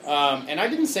 And I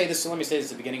didn't say this, so let me say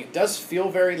this at the beginning. It does feel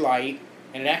very light,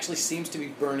 and it actually seems to be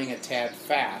burning a tad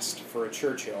fast for a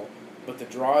Churchill, but the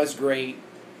draw is great,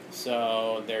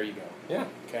 so there you go. Yeah.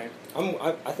 Okay.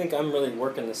 I think I'm really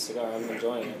working this cigar. I'm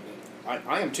enjoying it.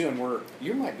 I am too, and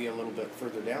you might be a little bit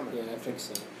further down there. Yeah, I think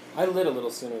so. I lit a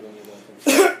little sooner than you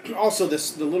did. Also,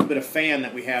 the little bit of fan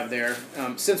that we have there,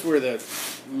 since we're the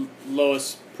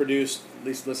lowest produced,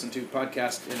 least listened to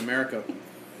podcast in America,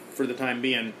 for the time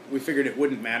being. We figured it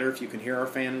wouldn't matter if you can hear our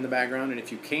fan in the background, and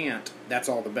if you can't, that's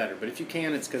all the better. But if you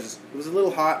can, it's because it was a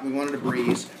little hot and we wanted a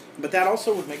breeze. But that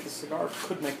also could make the cigar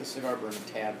burn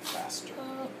a tad faster.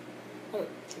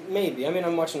 Maybe. I mean,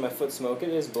 I'm watching my foot smoke. It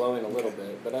is blowing a little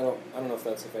bit, but I don't know if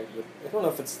that's affected. I don't know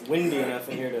if it's windy enough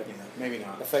in here to maybe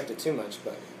not affect it too much.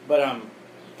 But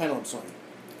pendulum swing.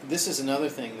 This is another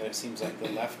thing that it seems like the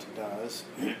left does.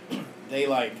 They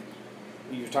like,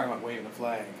 you were talking about waving the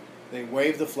flag. They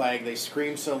wave the flag, they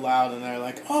scream so loud, and they're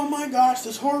like, oh my gosh,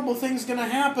 this horrible thing's going to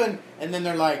happen. And then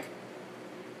they're like,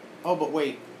 oh, but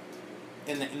wait.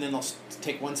 And then they'll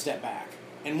take one step back.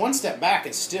 And one step back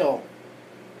is still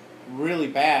really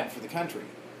bad for the country.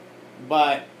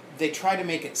 But they try to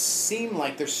make it seem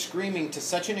like they're screaming to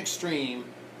such an extreme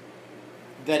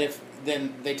that if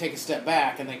then they take a step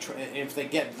back and if they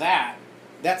get that,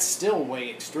 that's still way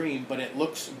extreme, but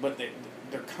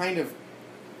they're kind of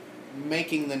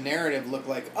making the narrative look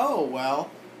like, oh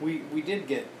well, we did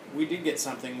get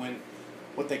something when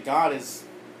what they got is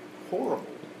horrible.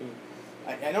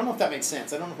 I don't know if that makes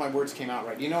sense. I don't know if my words came out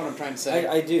right. Do you know what I'm trying to say?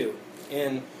 I do,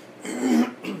 and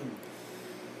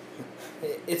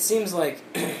it seems like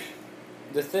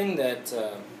the thing that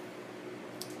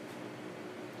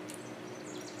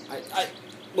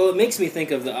well, it makes me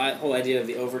think of the whole idea of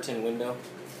the Overton window,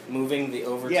 moving the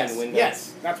Overton window.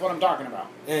 Yes, that's what I'm talking about.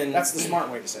 And that's the smart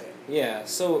way to say it. Yeah,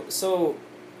 so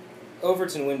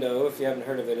Overton window, if you haven't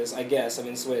heard of it, is, I guess, I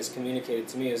mean, this is the way it's communicated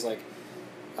to me, is like,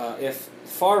 if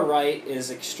far right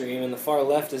is extreme and the far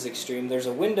left is extreme, there's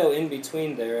a window in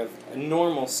between there of a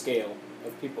normal scale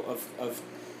of people, of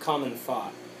common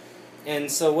thought. And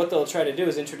so what they'll try to do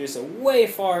is introduce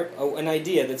an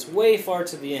idea that's way far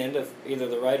to the end of either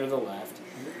the right or the left,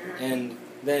 and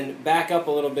then back up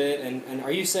a little bit. And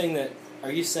are you saying that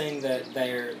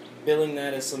they're billing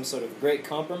that as some sort of great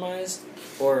compromise,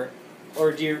 or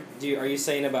are you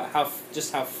saying about how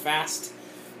fast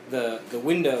the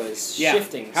window is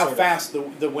shifting? How fast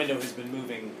the window has been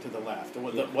moving to the left, or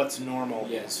what's normal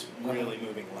is really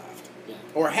moving left,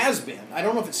 or has been. I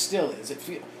don't know if it still is.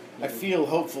 I feel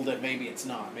hopeful that maybe it's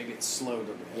not. Maybe it's slowed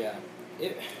a bit. Yeah,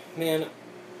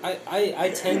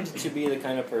 I tend to be the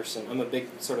kind of person. I'm a big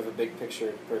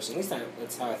picture person. At least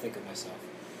that's how I think of myself.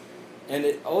 And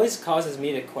it always causes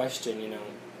me to question,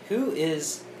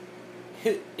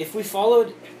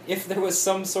 if there was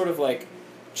some sort of like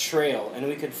trail and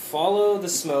we could follow the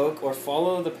smoke or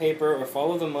follow the paper or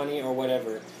follow the money or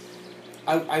whatever,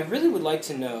 I really would like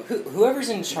to know whoever's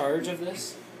in charge of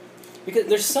this, because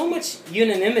there's so much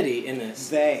unanimity in this.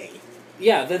 They.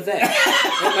 Yeah, the they.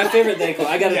 My favorite they quote.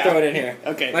 I got to throw it in here.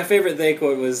 Okay. My favorite they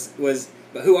quote was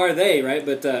who are they, right?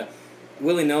 But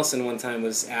Willie Nelson one time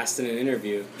was asked in an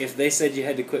interview, if they said you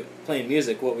had to quit playing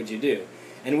music, what would you do?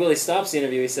 And Willie stops the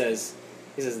interview. He says,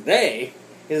 they?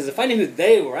 He says, if I knew who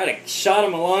they were, I'd have shot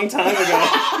them a long time ago.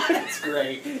 That's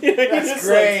great. That's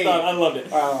great. I loved it.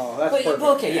 Oh, that's perfect.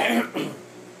 Well, okay, yeah.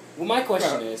 Well, my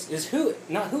question is who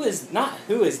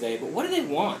is they, but what do they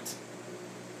want?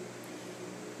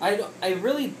 I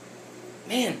really,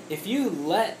 man, if you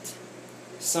let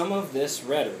some of this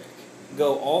rhetoric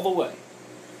go all the way,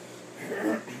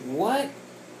 what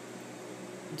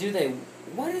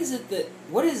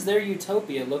does their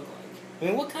utopia look like? I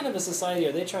mean, what kind of a society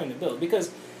are they trying to build? Because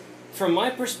from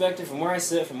my perspective, from where I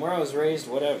sit, from where I was raised,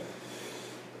 whatever,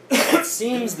 it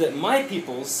seems that my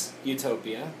people's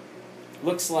utopia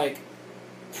looks like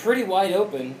pretty wide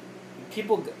open.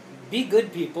 People, be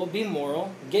good people, be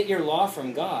moral, get your law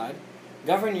from God,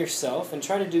 govern yourself, and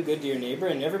try to do good to your neighbor,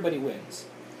 and everybody wins.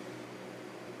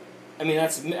 I mean,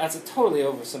 that's a totally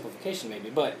oversimplification maybe,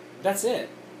 but that's it.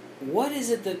 What is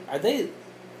it that, are they,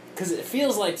 because it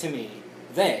feels like to me,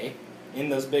 they, in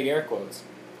those big air quotes,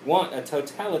 want a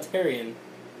totalitarian,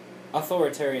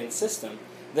 authoritarian system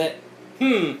that,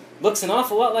 looks an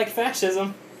awful lot like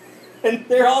fascism, and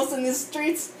they're all in the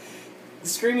streets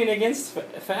screaming against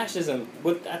fascism.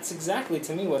 But that's exactly,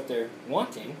 to me, what they're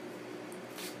wanting.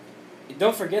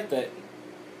 Don't forget that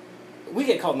we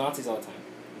get called Nazis all the time.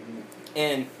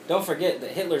 And don't forget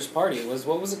that Hitler's party was,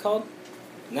 what was it called?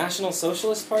 National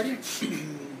Socialist Party?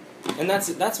 And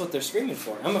that's what they're screaming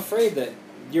for. I'm afraid that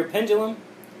your pendulum,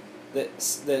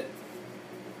 that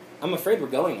I'm afraid we're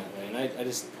going that way, and I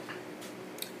just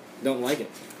don't like it.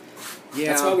 Yeah.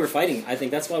 That's why we're fighting. I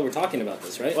think that's why we're talking about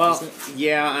this, right? Well,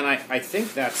 yeah, and I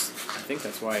think that's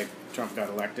why Trump got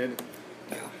elected.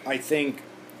 Yeah. I think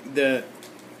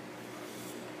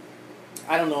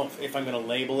I don't know if I'm going to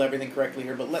label everything correctly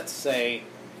here, but let's say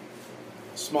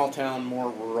small town, more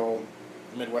rural,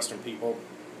 Midwestern people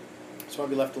just want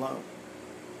to be left alone.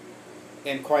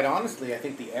 And quite honestly, I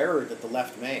think the error that the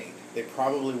left made they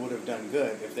probably would have done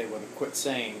good if they would have quit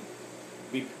saying,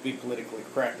 be politically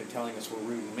correct and telling us we're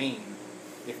rude and mean.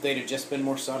 If they'd have just been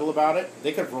more subtle about it,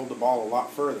 they could have rolled the ball a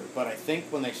lot further. But I think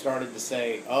when they started to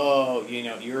say, oh,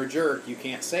 you're a jerk, you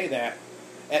can't say that,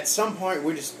 at some point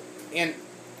we just, and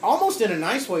almost in a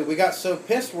nice way, we got so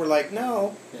pissed, we're like,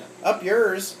 no, up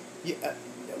yours,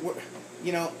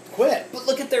 quit. But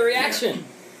look at their reaction.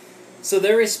 So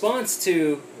their response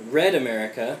to Red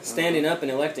America standing up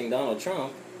and electing Donald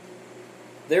Trump,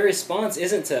 their response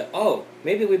isn't to, oh,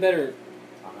 maybe we better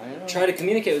try to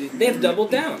communicate with you. They've doubled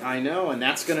down. I know, and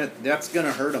that's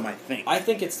gonna hurt them, I think. I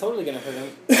think it's totally gonna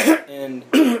hurt them.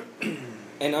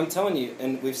 And I'm telling you,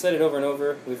 and we've said it over and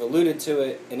over, we've alluded to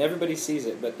it, and everybody sees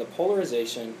it, but the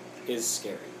polarization is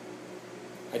scary.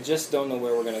 I just don't know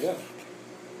where we're gonna go.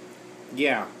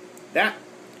 Yeah. That,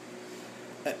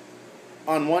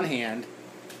 on one hand,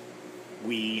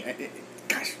 I'm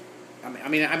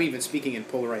even speaking in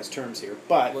polarized terms here,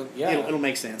 but it'll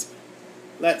make sense.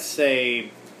 Let's say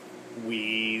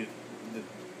we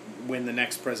win the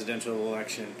next presidential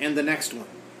election and the next one.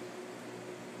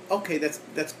 Okay, that's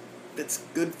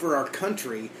good for our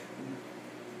country,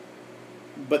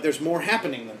 but there's more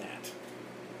happening than that.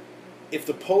 If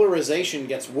the polarization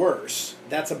gets worse,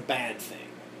 that's a bad thing.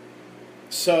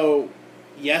 So,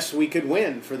 yes, we could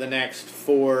win for the next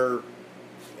 4,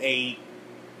 8,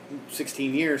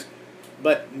 16 years,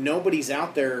 but nobody's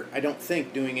out there, I don't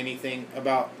think, doing anything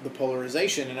about the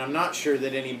polarization, and I'm not sure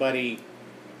that anybody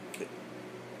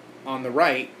on the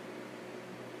right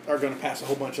are going to pass a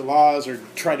whole bunch of laws or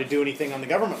try to do anything on the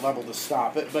government level to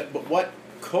stop it, but what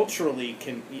culturally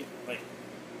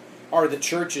are the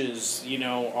churches,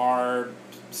 are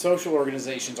social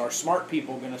organizations, are smart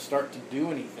people going to start to do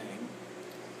anything?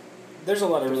 There's a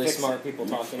lot of really smart people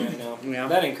talking right now. Yeah.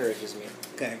 That encourages me.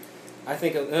 Okay. I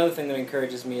think another thing that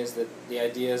encourages me is that the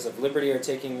ideas of liberty are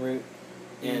taking root,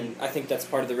 and I think that's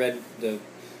part of the red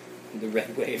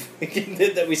wave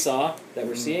that we saw, that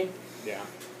we're seeing. Yeah.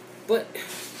 But,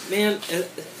 man,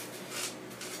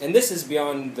 and this is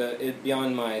beyond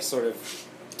my sort of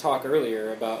talk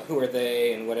earlier about who are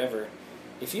they and whatever.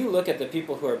 If you look at the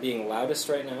people who are being loudest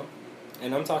right now,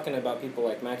 and I'm talking about people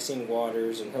like Maxine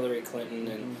Waters and Hillary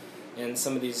Clinton and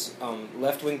some of these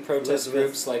left-wing protest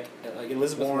groups like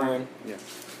Elizabeth Warren,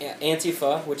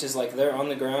 Antifa, which is like they're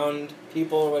on-the-ground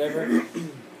people or whatever,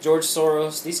 George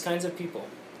Soros, these kinds of people.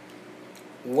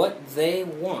 What they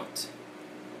want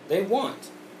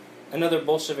another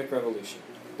Bolshevik revolution.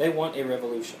 They want a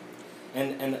revolution.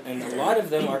 And a lot of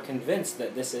them are convinced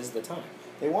that this is the time.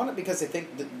 They want it because they think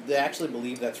they actually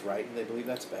believe that's right and they believe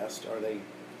that's best. Are they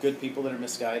good people that are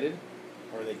misguided?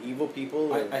 Or are they evil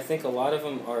people? I think a lot of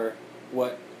them are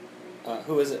what,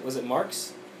 who is it? Was it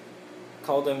Marx?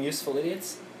 Called them useful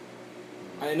idiots?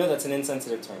 I know that's an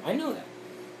insensitive term. I know that.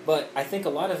 But I think a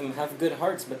lot of them have good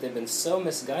hearts, but they've been so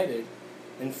misguided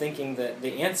in thinking that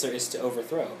the answer is to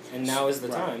overthrow. And now is the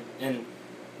time. And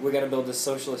we got to build this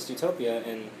socialist utopia.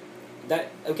 And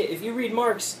that, okay, if you read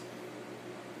Marx,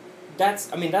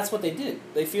 that's what they did.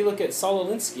 If you look at Saul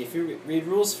Alinsky, if you read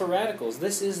Rules for Radicals,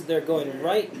 they're going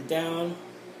right down.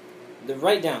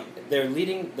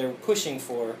 They're pushing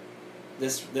for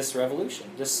this revolution,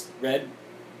 this red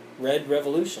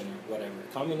revolution or whatever,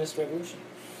 communist revolution.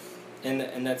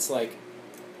 And that's like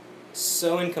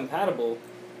so incompatible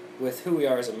with who we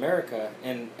are as America,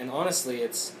 and honestly,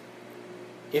 it's,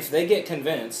 if they get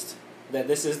convinced that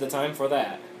this is the time for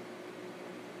that.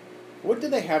 What do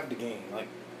they have to gain? Like,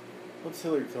 what's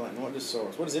Hillary Clinton? What does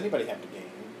Soros? What does anybody have to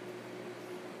gain?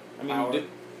 I mean, power,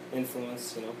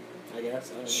 influence, I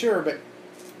guess. I don't know. Sure, but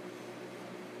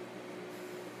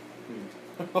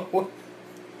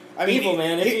I mean, evil,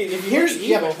 man. If here's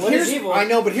evil, what is evil? I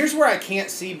know, but here's where I can't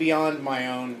see beyond my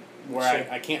own.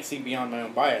 I can't see beyond my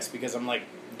own bias, because I'm like,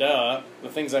 duh, the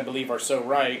things I believe are so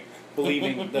right.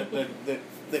 Believing the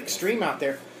extreme out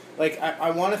there. Like, I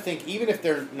want to think, even if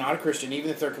they're not a Christian, even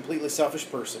if they're a completely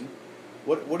selfish person,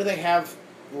 what do they have?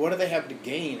 What do they have to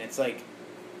gain? It's like,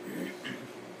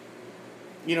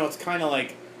 it's kind of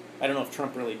like, I don't know if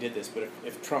Trump really did this, but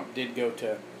if Trump did go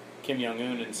to Kim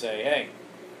Jong-un and say, hey,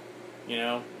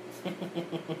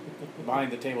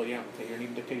 behind the table, you're an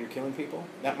evil dictator, you're killing people,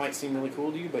 that might seem really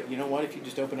cool to you, but you know what? If you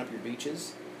just open up your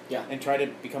beaches and try to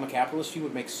become a capitalist, you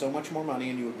would make so much more money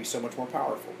and you would be so much more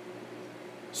powerful.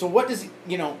 So what does,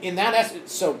 in that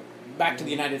essence, so back to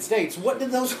the United States, what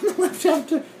did those on the left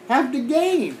have to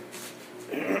gain?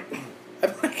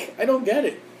 I don't get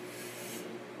it.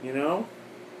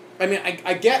 I mean,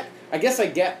 I guess I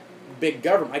get big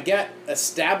government. I get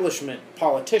establishment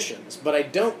politicians, but I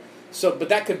don't. But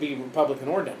that could be Republican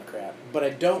or Democrat. But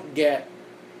I don't get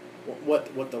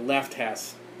what the left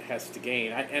has has to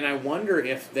gain. And I wonder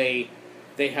if they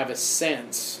have a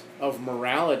sense of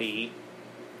morality,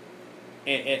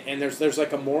 and there's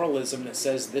like a moralism that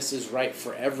says this is right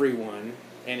for everyone,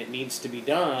 and it needs to be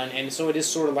done, and so it is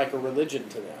sort of like a religion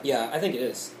to them. Yeah, I think it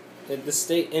is. The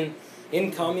state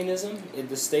in communism,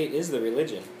 the state is the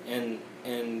religion,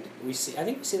 and we see. I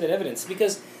think we see that evidence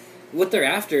because what they're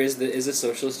after is a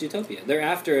socialist utopia. They're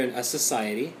after a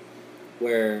society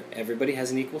where everybody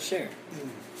has an equal share,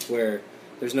 where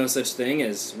there's no such thing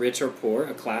as rich or poor,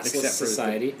 a classless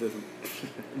society.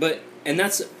 And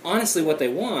that's honestly what they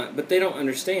want, but they don't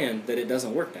understand that it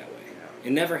doesn't work that way. Yeah.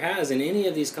 It never has in any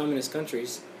of these communist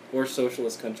countries or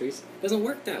socialist countries. It doesn't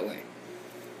work that way.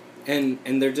 And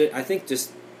I think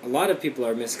just a lot of people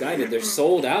are misguided. They're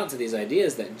sold out to these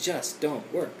ideas that just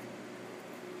don't work.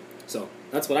 So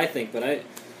that's what I think, but I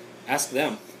ask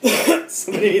them.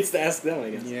 Somebody needs to ask them, I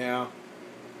guess. Yeah.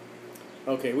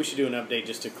 Okay, we should do an update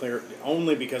just to clear,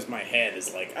 only because my head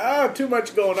is like, too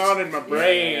much going on in my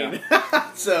brain.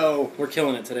 Yeah. So we're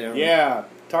killing it today, aren't we? Yeah.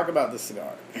 Talk about the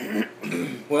cigar.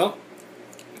 Well,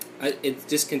 it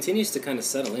just continues to kind of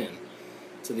settle in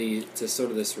to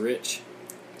sort of this rich.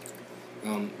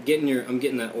 I'm getting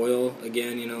that oil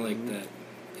again, that.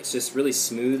 It's just really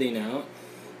smoothing out.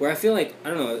 Where I feel like, I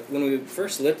don't know, when we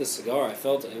first lit the cigar, I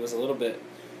felt it was a little bit.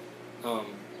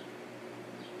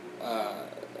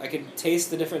 I could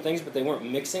taste the different things, but they weren't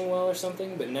mixing well or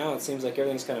something. But now it seems like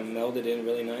everything's kind of melded in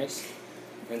really nice,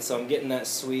 and so I'm getting that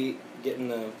sweet,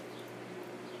 getting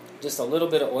just a little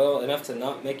bit of oil, enough to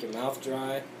not make your mouth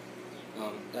dry.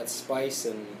 That spice,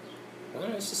 and I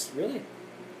don't know, it's just really,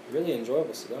 really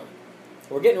enjoyable cigar.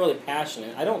 We're getting really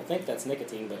passionate. I don't think that's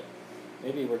nicotine, but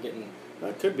maybe we're getting.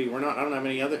 That could be. We're not. I don't have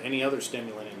any other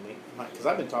stimulant in me because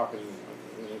I've been talking.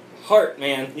 Heart,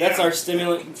 man. That's our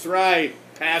stimulant. That's right.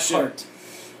 Passion.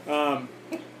 Heart.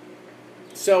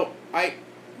 So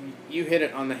you hit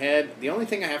it on the head. The only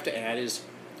thing I have to add is,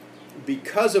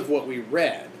 because of what we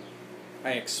read,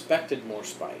 I expected more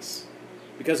spice.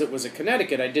 Because it was a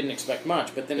Connecticut, I didn't expect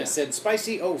much. But then it said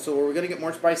spicy. Oh, so we're going to get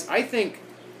more spice. I think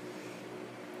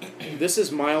this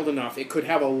is mild enough. It could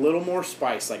have a little more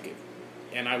spice,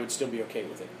 and I would still be okay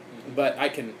with it. But I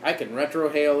can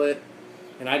retrohale it.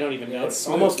 And I don't even know. It's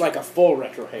almost like a full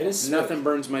retrohale. It is nothing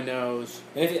burns my nose.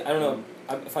 And I don't know,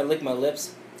 if I lick my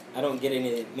lips, I don't get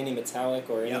any metallic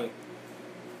or any. Yep.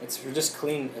 It's just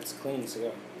clean. It's clean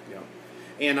cigar. Yeah.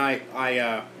 And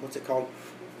I what's it called?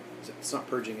 It's not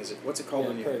purging, is it? What's it called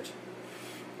when you purge?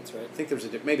 That's right. I think there's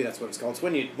maybe that's what it's called. It's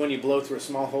when you blow through a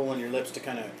small hole in your lips to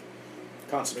kind of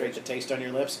concentrate the taste on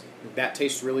your lips. That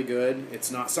tastes really good. It's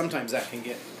not. Sometimes that can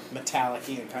get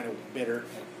metallic-y and kind of bitter,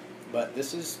 but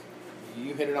this is.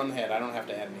 You hit it on the head. I don't have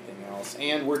to add anything else.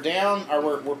 And we're down,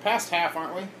 or we're past half,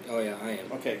 aren't we? Oh yeah, I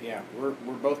am. Okay, yeah, we're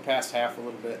both past half a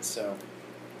little bit. So,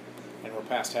 and we're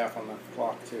past half on the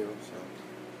clock too. So,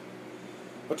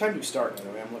 what time do we start? By the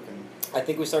way, I'm looking. I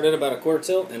think we started about 1/4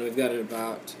 till, and we've got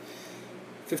about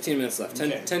 15 minutes left.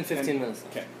 10, 15 minutes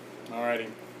left. Okay, alrighty.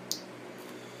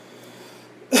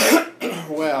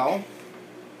 Well,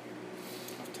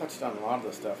 I've touched on a lot of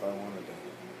the stuff I wanted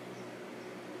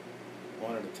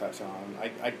to touch on.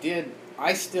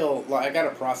 I got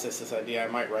to process this idea. I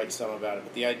might write some about it,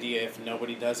 but the idea, if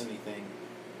nobody does anything,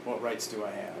 what rights do I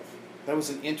have? That was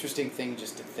an interesting thing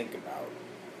just to think about,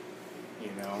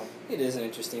 It is an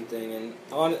interesting thing, and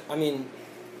I mean,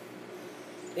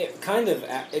 it kind of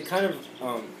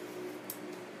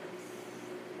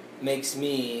makes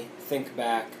me think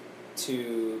back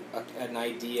to an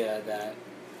idea that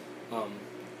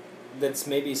that's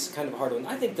maybe kind of a hard one.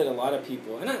 I think that a lot of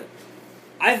people, and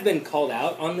I've been called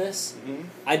out on this. Mm-hmm.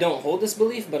 I don't hold this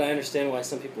belief, but I understand why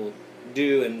some people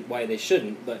do and why they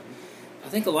shouldn't. But I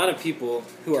think a lot of people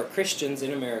who are Christians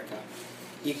in America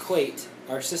equate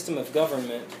our system of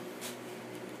government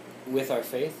with our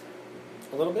faith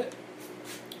a little bit.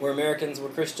 We're Americans, we're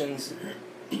Christians,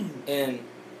 and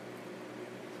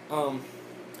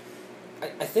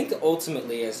I think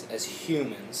ultimately as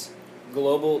humans,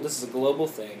 this is a global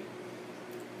thing,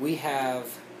 we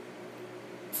have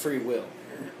free will.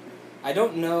 I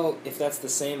don't know if that's the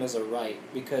same as a right,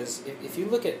 because if you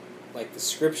look at the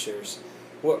scriptures,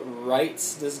 what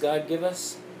rights does God give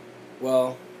us?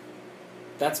 Well,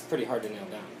 that's pretty hard to nail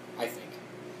down, I think.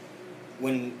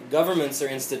 When governments are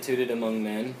instituted among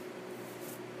men,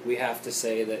 we have to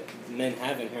say that men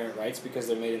have inherent rights because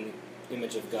they're made in the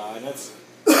image of God.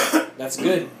 That's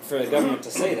good for the government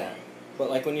to say that.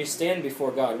 But when you stand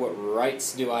before God, what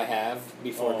rights do I have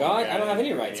before God? I don't have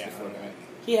any rights before God.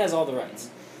 He has all the rights.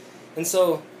 And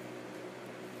so,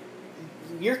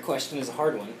 your question is a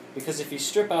hard one, because if you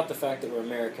strip out the fact that we're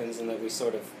Americans and that we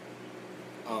sort of,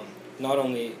 not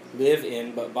only live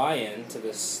in but buy in to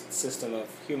this system of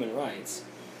human rights,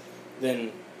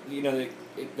 then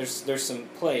there's some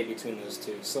play between those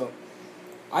two. So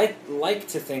I like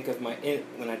to think of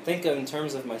when I think of in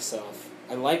terms of myself,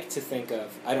 I like to think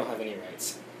of I don't have any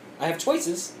rights. I have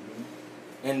choices,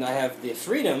 and I have the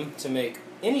freedom to make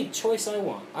any choice I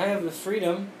want. I have the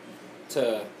freedom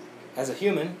to, as a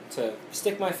human, to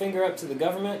stick my finger up to the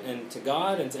government and to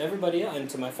God and to everybody else and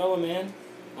to my fellow man.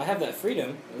 I have that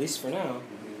freedom, at least for now.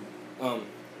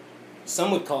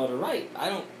 Some would call it a right.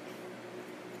 I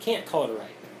can't call it a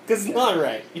right because it's not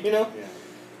right, Yeah.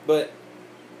 But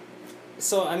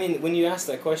so I mean, when you ask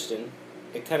that question,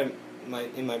 it kind of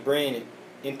in my brain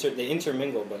they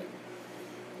intermingle, but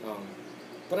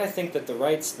I think that the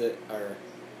rights that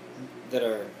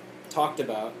are talked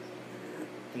about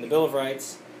in the Bill of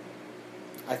Rights,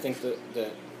 I think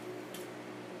that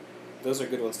those are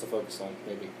good ones to focus on,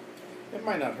 maybe. It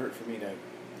might not hurt for me to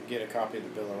get a copy of the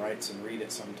Bill of Rights and read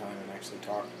it sometime and actually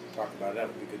talk about it. That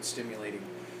would be good, stimulating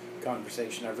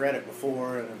conversation. I've read it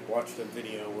before, and I've watched a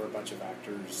video where a bunch of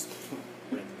actors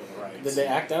read the Bill of Rights. Did they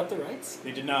act out the rights?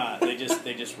 They did not. They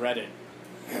just read it.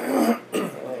 And,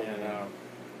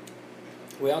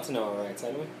 we ought to know our rights,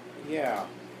 hadn't we? yeah.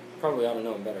 Probably ought to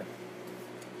know them better.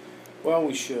 Well,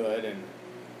 we should, and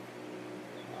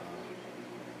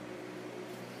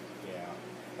yeah.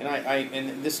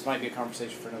 And this might be a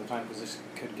conversation for another time because this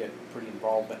could get pretty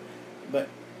involved. But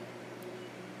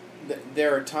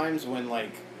there are times when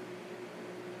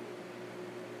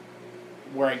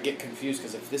where I get confused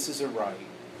because if this is a right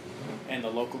and the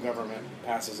local government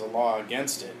passes a law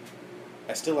against it,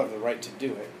 I still have the right to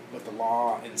do it, but the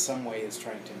law in some way is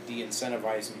trying to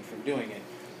de-incentivize me from doing it.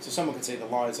 So someone could say the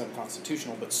law is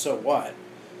unconstitutional, but so what?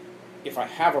 If I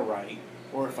have a right,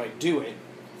 or if I do it,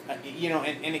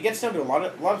 and it gets down to a lot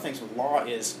of things with law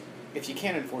is, if you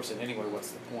can't enforce it anyway,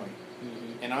 what's the point?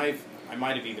 Mm-hmm. And I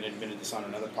might have even admitted this on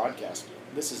another podcast.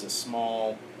 This is a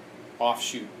small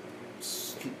offshoot,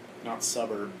 not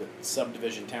suburb, but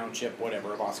subdivision, township,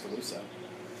 whatever, of Oskaloosa.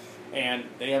 And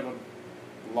they have a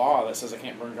law that says I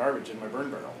can't burn garbage in my burn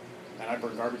barrel. And I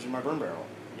burn garbage in my burn barrel.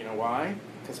 You know why?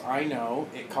 Because I know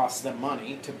it costs them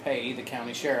money to pay the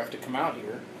county sheriff to come out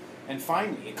here and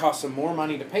find me. It costs them more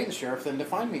money to pay the sheriff than to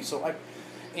find me.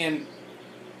 And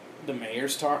the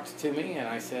mayors talked to me, and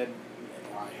I said,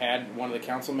 I had one of the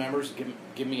council members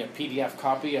give me a PDF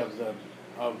copy of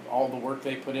all the work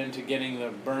they put into getting the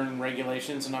burn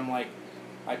regulations, and I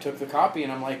took the copy,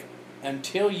 and I'm like,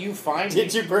 until you find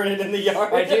Did you burn it in the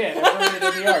yard? I did. I burned it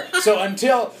in the yard.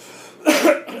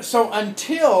 So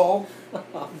until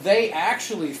they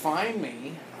actually find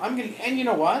me, I'm gonna. And you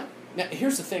know what? Now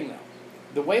here's the thing, though.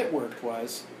 The way it worked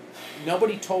was,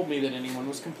 nobody told me that anyone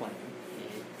was complaining.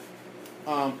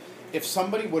 If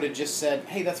somebody would have just said,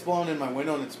 "Hey, that's blowing in my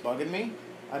window and it's bugging me,"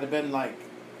 I'd have been like,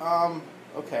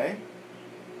 okay.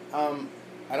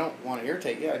 I don't want to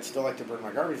irritate you. I'd still like to burn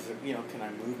my garbage. Can I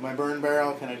move my burn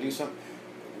barrel? Can I do something?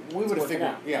 We would have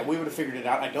figured. Yeah, we would have figured it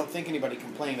out. I don't think anybody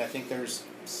complained. I think there's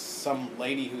some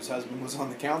lady whose husband was on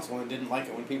the council and didn't like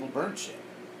it when people burned shit.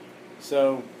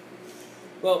 So,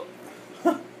 well,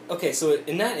 okay. So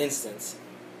in that instance,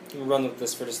 we'll run with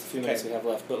this for just a few minutes we have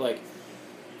left. But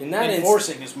in that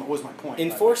enforcing was my point.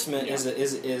 Enforcement is a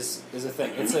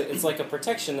thing. It's like a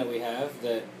protection that we have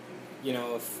that,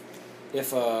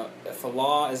 if a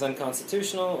law is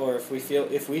unconstitutional, or if we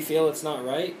feel it's not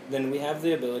right, then we have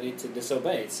the ability to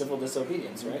disobey. It's civil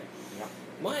disobedience, right? Yeah.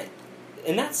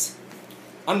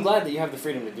 I'm glad that you have the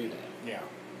freedom to do that. Yeah.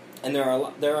 And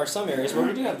there are some areas where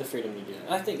we do have the freedom to do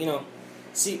that. I think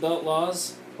seatbelt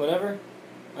laws, whatever.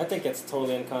 I think it's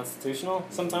totally unconstitutional.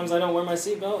 Sometimes I don't wear my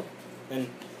seatbelt, and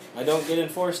I don't get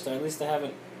enforced. At least I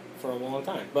haven't for a long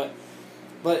time. But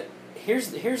here's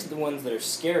the ones that are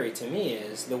scary to me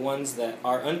is the ones that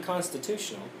are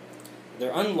unconstitutional,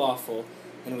 they're unlawful,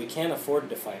 and we can't afford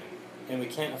to fight them, and we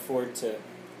can't afford to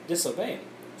disobey them.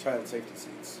 Child safety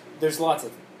seats. We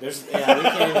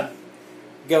can't even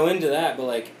go into that, but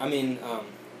we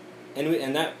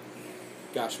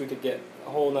could get a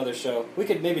whole nother show. We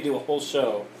could maybe do a whole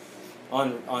show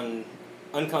on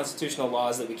unconstitutional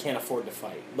laws that we can't afford to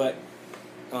fight, but.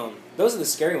 Those are the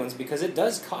scary ones because it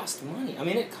does cost money. I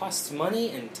mean, it costs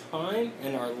money and time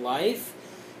and our life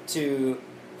to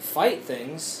fight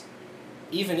things,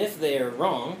 even if they are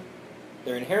wrong.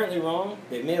 They're inherently wrong.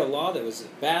 They've made a law that was a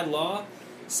bad law.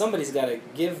 Somebody's got to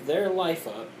give their life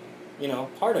up,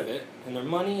 part of it, and their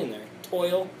money and their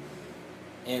toil,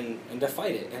 and to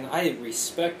fight it. And I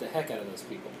respect the heck out of those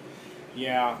people.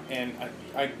 Yeah, and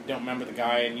I don't remember the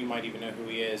guy, and you might even know who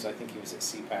he is. I think he was at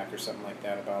CPAC or something like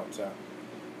that about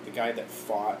the guy that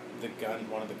fought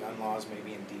one of the gun laws,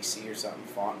 maybe in D.C. or something,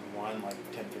 fought and won like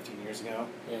 10, 15 years ago.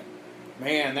 Yeah.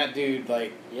 Man, that dude,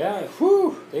 like, yeah,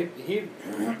 whew.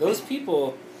 Those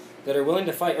people that are willing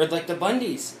to fight, or like the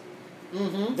Bundys,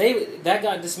 that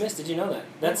got dismissed. Did you know that?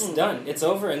 That's done. It's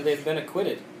over, and they've been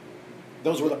acquitted.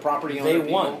 Those were the property owner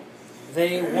people.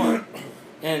 They won.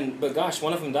 But gosh,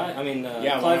 one of them died. I mean,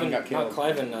 one of them got killed.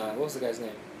 Not Cliven. What was the guy's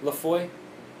name? Lavoy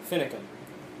Finicum.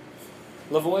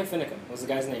 Lavoy Finicum was the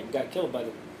guy's name. Got killed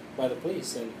by the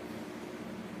police, and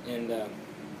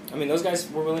I mean, those guys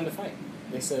were willing to fight.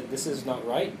 They said this is not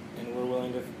right, and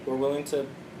we're willing to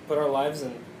put our lives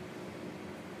in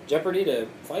jeopardy to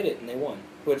fight it, and they won.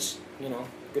 Which,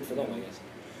 good for them, I guess.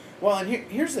 Well, and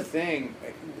here's the thing,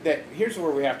 here's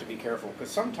where we have to be careful,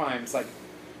 because sometimes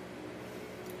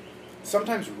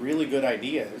really good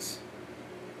ideas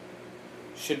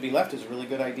should be left as really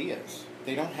good ideas.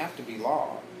 They don't have to be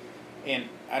law. And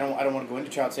I don't want to go into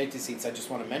child safety seats. I just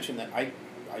want to mention that I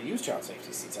use child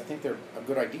safety seats. I think they're a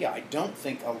good idea. I don't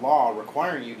think a law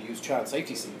requiring you to use child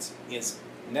safety seats is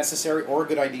necessary or a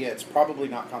good idea. It's probably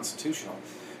not constitutional.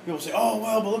 People say, oh,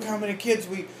 well, but look how many kids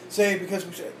we save because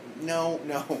we save. No.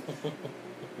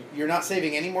 You're not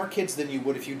saving any more kids than you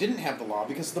would if you didn't have the law,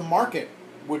 because the market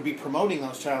would be promoting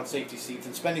those child safety seats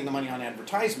and spending the money on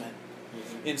advertisement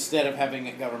instead of having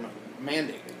it government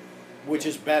mandated, which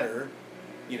is better.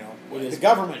 The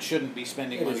government shouldn't be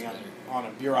spending money on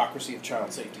a bureaucracy of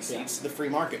child safety seats. Yeah. The free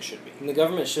market should be. And the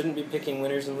government shouldn't be picking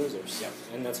winners and losers. Yep.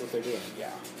 And that's what they're doing.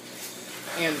 Yeah.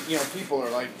 And, people are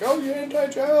like, oh, you're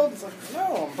anti-child? It's like,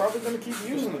 no, I'm probably going to keep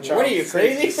using the child. What are you,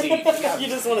 crazy? seat. Yeah. You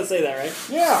just want to say that, right?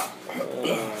 Yeah.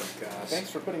 Oh, gosh. Thanks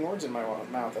for putting words in my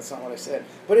mouth. That's not what I said.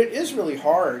 But it is really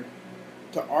hard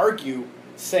to argue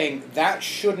saying that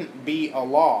shouldn't be a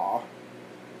law,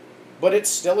 but it's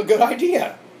still a good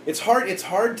idea. It's hard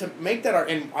to make that,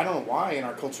 and I don't know why in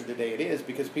our culture today it is,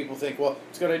 because people think, well,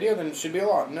 it's a good idea, then it should be a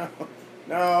law. No.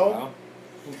 Wow.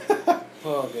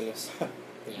 Oh, goodness.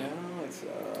 Yeah. No, it's,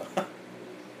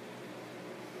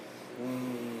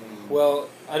 Well,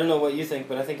 I don't know what you think,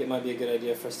 but I think it might be a good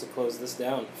idea for us to close this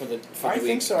down for the I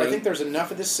think so. I think there's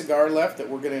enough of this cigar left that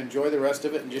we're going to enjoy the rest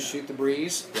of it and just shoot the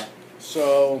breeze. Yeah.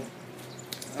 So,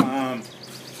 I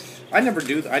never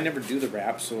do the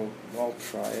wrap, so I'll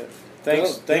try it.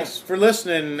 Thanks for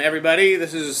listening, everybody.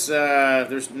 This is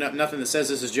there's nothing that says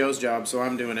this is Joe's job, so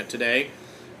I'm doing it today.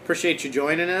 Appreciate you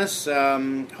joining us.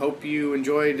 Hope you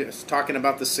enjoyed us talking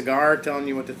about the cigar, telling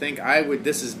you what to think.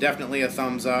 This is definitely a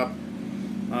thumbs up.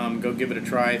 Go give it a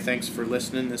try. Thanks for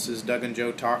listening. This is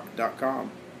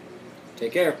DougAndJoeTalk.com.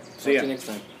 Take care. See ya. See you next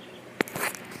time.